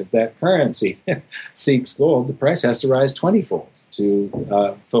 10% of that currency seeks gold, the price has to rise 20-fold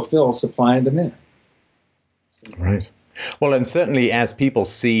to fulfill supply and demand. Right. Well, and certainly as people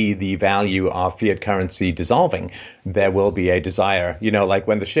see the value of fiat currency dissolving, there will be a desire, like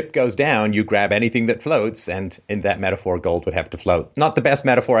when the ship goes down, you grab anything that floats, and in that metaphor, gold would have to float. Not the best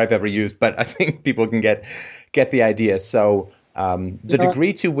metaphor I've ever used, but I think people can get the idea. So the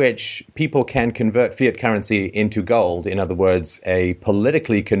degree to which people can convert fiat currency into gold, in other words, a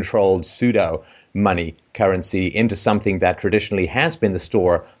politically controlled pseudo money currency, into something that traditionally has been the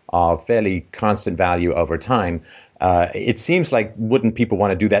store of fairly constant value over time, it seems like wouldn't people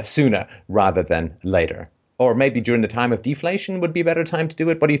want to do that sooner rather than later? Or maybe during the time of deflation would be a better time to do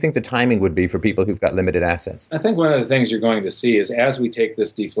it? What do you think the timing would be for people who've got limited assets? I think one of the things you're going to see is as we take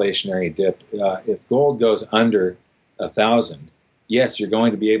this deflationary dip, if gold goes under 1,000, yes, you're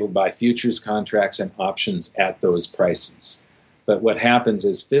going to be able to buy futures contracts and options at those prices. But what happens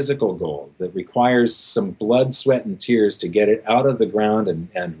is physical gold that requires some blood, sweat, and tears to get it out of the ground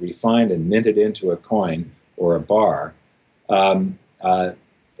and refined and minted into a coin or a bar. And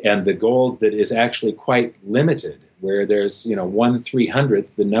the gold that is actually quite limited, where there's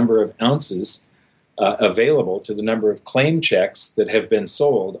 1/300th the number of ounces available to the number of claim checks that have been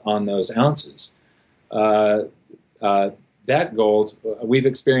sold on those ounces. That gold, we've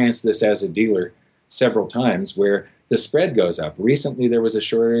experienced this as a dealer several times, where the spread goes up. Recently, there was a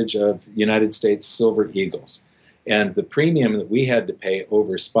shortage of United States silver eagles, and the premium that we had to pay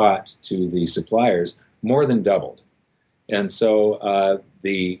over spot to the suppliers more than doubled. And so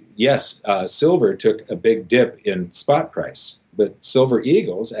silver took a big dip in spot price, but silver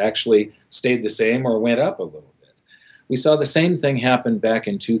eagles actually stayed the same or went up a little bit. We saw the same thing happen back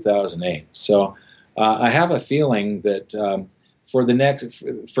in 2008. So I have a feeling that for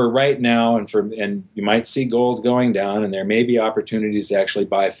right now, and you might see gold going down, and there may be opportunities to actually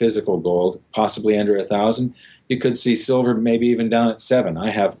buy physical gold, possibly under 1,000. You could see silver maybe even down at 7. I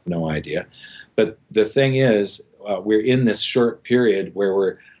have no idea. But the thing is, we're in this short period where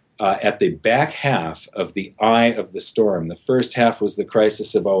we're at the back half of the eye of the storm. The first half was the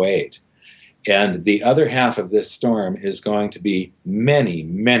crisis of '08. And the other half of this storm is going to be many,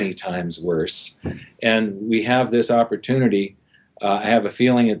 many times worse. And we have this opportunity. I have a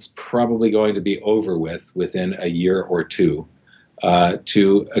feeling it's probably going to be over within a year or two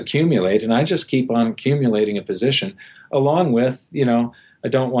to accumulate. And I just keep on accumulating a position along with, I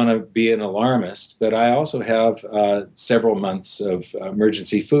don't want to be an alarmist, but I also have several months of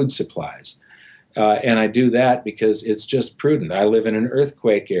emergency food supplies. And I do that because it's just prudent. I live in an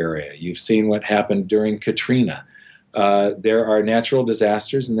earthquake area. You've seen what happened during Katrina. There are natural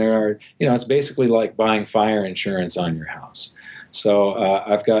disasters, and it's basically like buying fire insurance on your house. So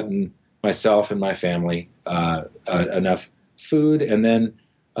I've gotten myself and my family enough food. And then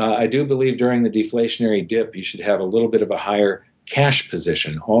I do believe during the deflationary dip, you should have a little bit of a higher cash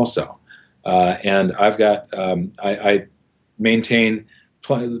position also. And I've got, I maintain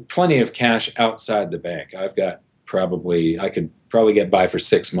plenty of cash outside the bank. I've got I could probably get by for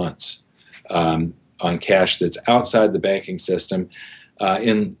 6 months on cash that's outside the banking system.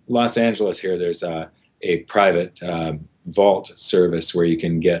 In Los Angeles here, there's a private vault service where you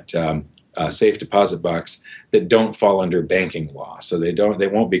can get safe deposit box that don't fall under banking law. So they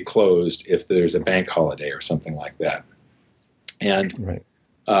won't be closed if there's a bank holiday or something like that. And right.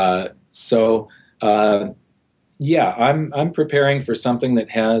 I'm preparing for something that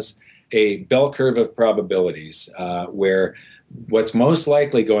has a bell curve of probabilities, where what's most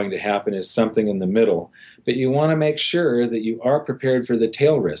likely going to happen is something in the middle. But you want to make sure that you are prepared for the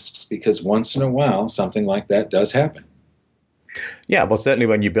tail risks, because once in a while, something like that does happen. Yeah, well, certainly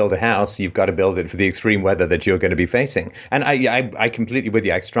when you build a house, you've got to build it for the extreme weather that you're going to be facing. And I completely with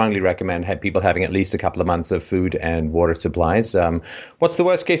you. I strongly recommend people having at least a couple of months of food and water supplies. What's the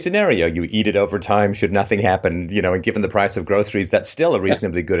worst case scenario? You eat it over time should nothing happen, and given the price of groceries, that's still a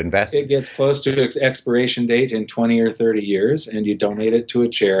reasonably good investment. It gets close to its expiration date in 20 or 30 years, and you donate it to a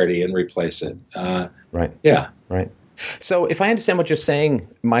charity and replace it. Right. Yeah. Right. So if I understand what you're saying,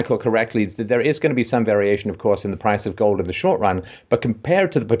 Michael, correctly, is that there is going to be some variation, of course, in the price of gold in the short run, but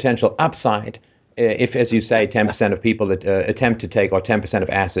compared to the potential upside, if, as you say, 10% of people that attempt to take, or 10% of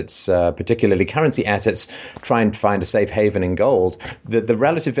assets, particularly currency assets, try and find a safe haven in gold, the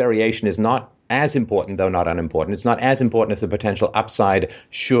relative variation is not as important, though not unimportant. It's not as important as the potential upside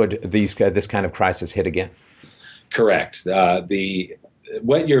should this kind of crisis hit again. Correct. What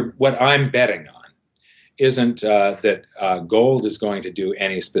I'm betting on isn't that gold is going to do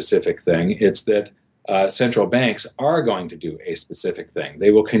any specific thing. It's that central banks are going to do a specific thing. They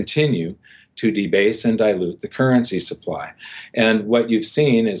will continue to debase and dilute the currency supply. And what you've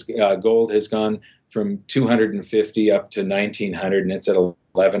seen is gold has gone from 250 up to 1,900, and it's at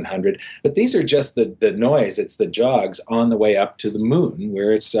 1,100. But these are just the noise. It's the jogs on the way up to the moon,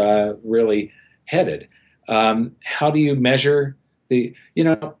 where it's really headed. How do you measure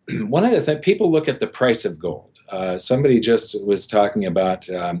one of the things, people look at the price of gold. Somebody just was talking about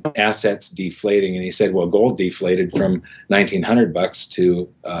assets deflating, and he said, well, gold deflated from $1,900 to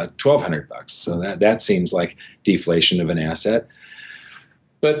 $1,200. So that seems like deflation of an asset.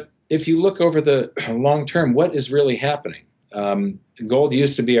 But if you look over the long term, what is really happening? Gold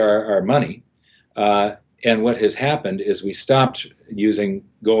used to be our money. And what has happened is we stopped using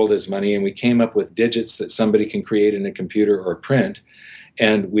gold as money, and we came up with digits that somebody can create in a computer or print,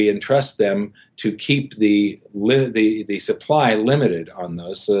 and we entrust them to keep the supply limited on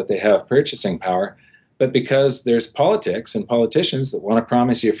those so that they have purchasing power. But because there's politics and politicians that want to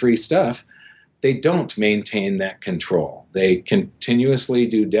promise you free stuff, they don't maintain that control. They continuously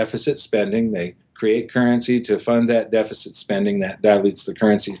do deficit spending. They create currency to fund that deficit spending that dilutes the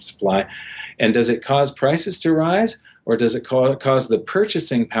currency supply. And does it cause prices to rise, or does it cause the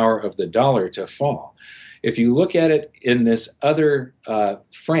purchasing power of the dollar to fall? If you look at it in this other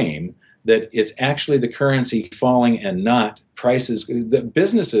frame, that it's actually the currency falling and not prices. The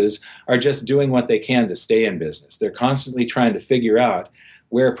businesses are just doing what they can to stay in business. They're constantly trying to figure out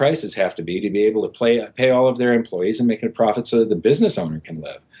where prices have to be able to pay all of their employees and make a profit so that the business owner can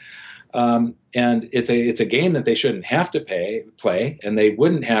live. And it's a game that they shouldn't have to play, and they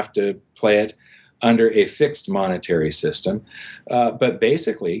wouldn't have to play it under a fixed monetary system. But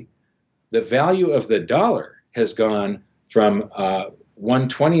basically, the value of the dollar has gone from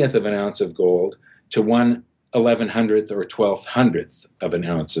 1/20th of an ounce of gold to 1/1100th or 1/1200th of an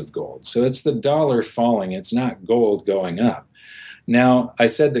ounce of gold. So it's the dollar falling. It's not gold going up. Now, I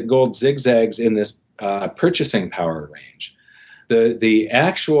said that gold zigzags in this purchasing power range. The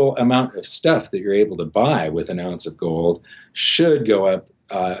actual amount of stuff that you're able to buy with an ounce of gold should go up.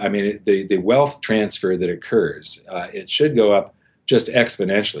 The wealth transfer that occurs, it should go up just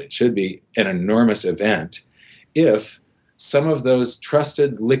exponentially. It should be an enormous event if some of those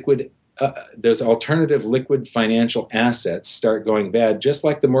trusted those alternative liquid financial assets start going bad, just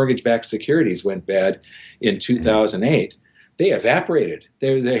like the mortgage-backed securities went bad in 2008. They evaporated.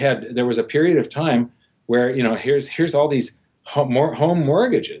 There was a period of time where, here's all these home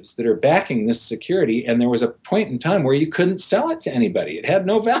mortgages that are backing this security, and there was a point in time where you couldn't sell it to anybody. It had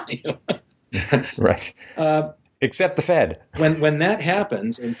no value. Right. Except the Fed. When that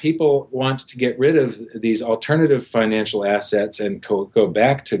happens and people want to get rid of these alternative financial assets and go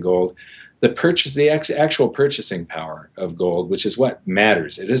back to gold, the actual purchasing power of gold, which is what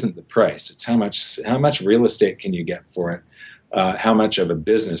matters. It isn't the price. It's how much real estate can you get for it? How much of a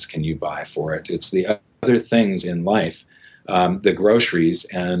business can you buy for it? It's the other things in life, the groceries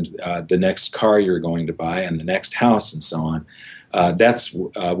and the next car you're going to buy and the next house and so on. That's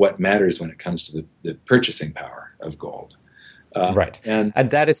what matters when it comes to the purchasing power of gold. Right. And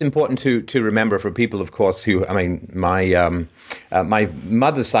that is important to remember for people, of course, my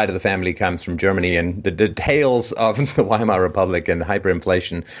mother's side of the family comes from Germany, and the tales of the Weimar Republic and the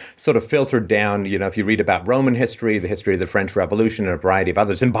hyperinflation sort of filtered down. If you read about Roman history, the history of the French Revolution, and a variety of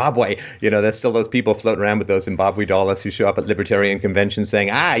others, Zimbabwe, there's still those people floating around with those Zimbabwe dollars who show up at libertarian conventions saying,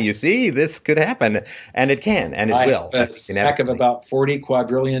 you see, this could happen. And it can, and it will. I have a stack of about $40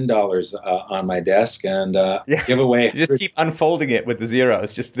 quadrillion on my desk, and give away. Just keep unfolding it with the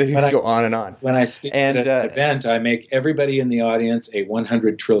zeros. Just go on and on. When I speak at an event, I make everybody in the audience a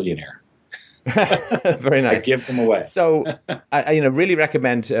 100 trillionaire. Very nice. I give them away. So I really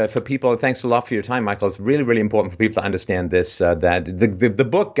recommend for people, thanks a lot for your time, Michael. It's really, really important for people to understand this, that the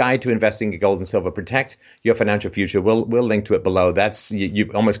book Guide to Investing in Gold and Silver, Protect Your Financial Future, we'll link to it below. That's you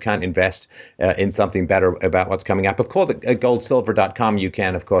almost can't invest in something better about what's coming up. Of course, at goldsilver.com, you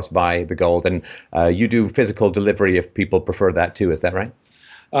can, of course, buy the gold. And you do physical delivery if people prefer that too. Is that right?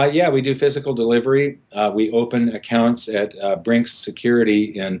 Yeah, we do physical delivery. We open accounts at Brinks Security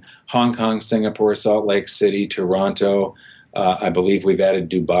in Hong Kong, Singapore, Salt Lake City, Toronto. I believe we've added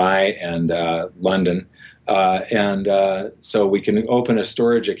Dubai and London. So we can open a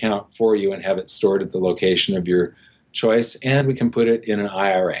storage account for you and have it stored at the location of your choice, and we can put it in an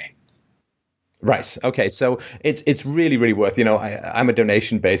IRA. Right. Okay. So it's really, really worth, I'm a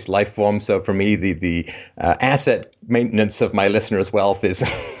donation-based life form. So for me, the asset maintenance of my listeners' wealth is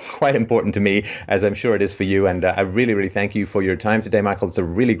quite important to me, as I'm sure it is for you. And I really, really thank you for your time today, Michael. It's a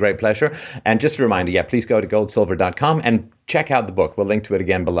really great pleasure. And just a reminder, please go to goldsilver.com and check out the book. We'll link to it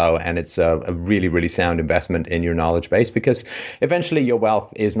again below. And it's a really, really sound investment in your knowledge base, because eventually your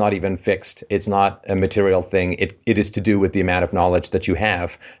wealth is not even fixed. It's not a material thing. It is to do with the amount of knowledge that you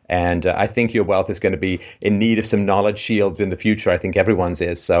have. And I think your wealth is going to be in need of some knowledge shields in the future. I think everyone's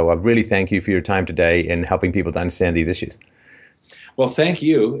is. So I really thank you for your time today in helping people to understand these issues. Well, thank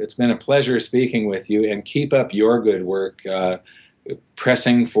you. It's been a pleasure speaking with you, and keep up your good work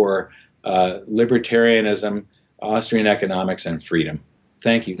pressing for libertarianism, Austrian economics, and freedom.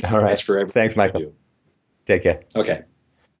 Thank you so much for everything. Thanks, Michael. Take care. Okay.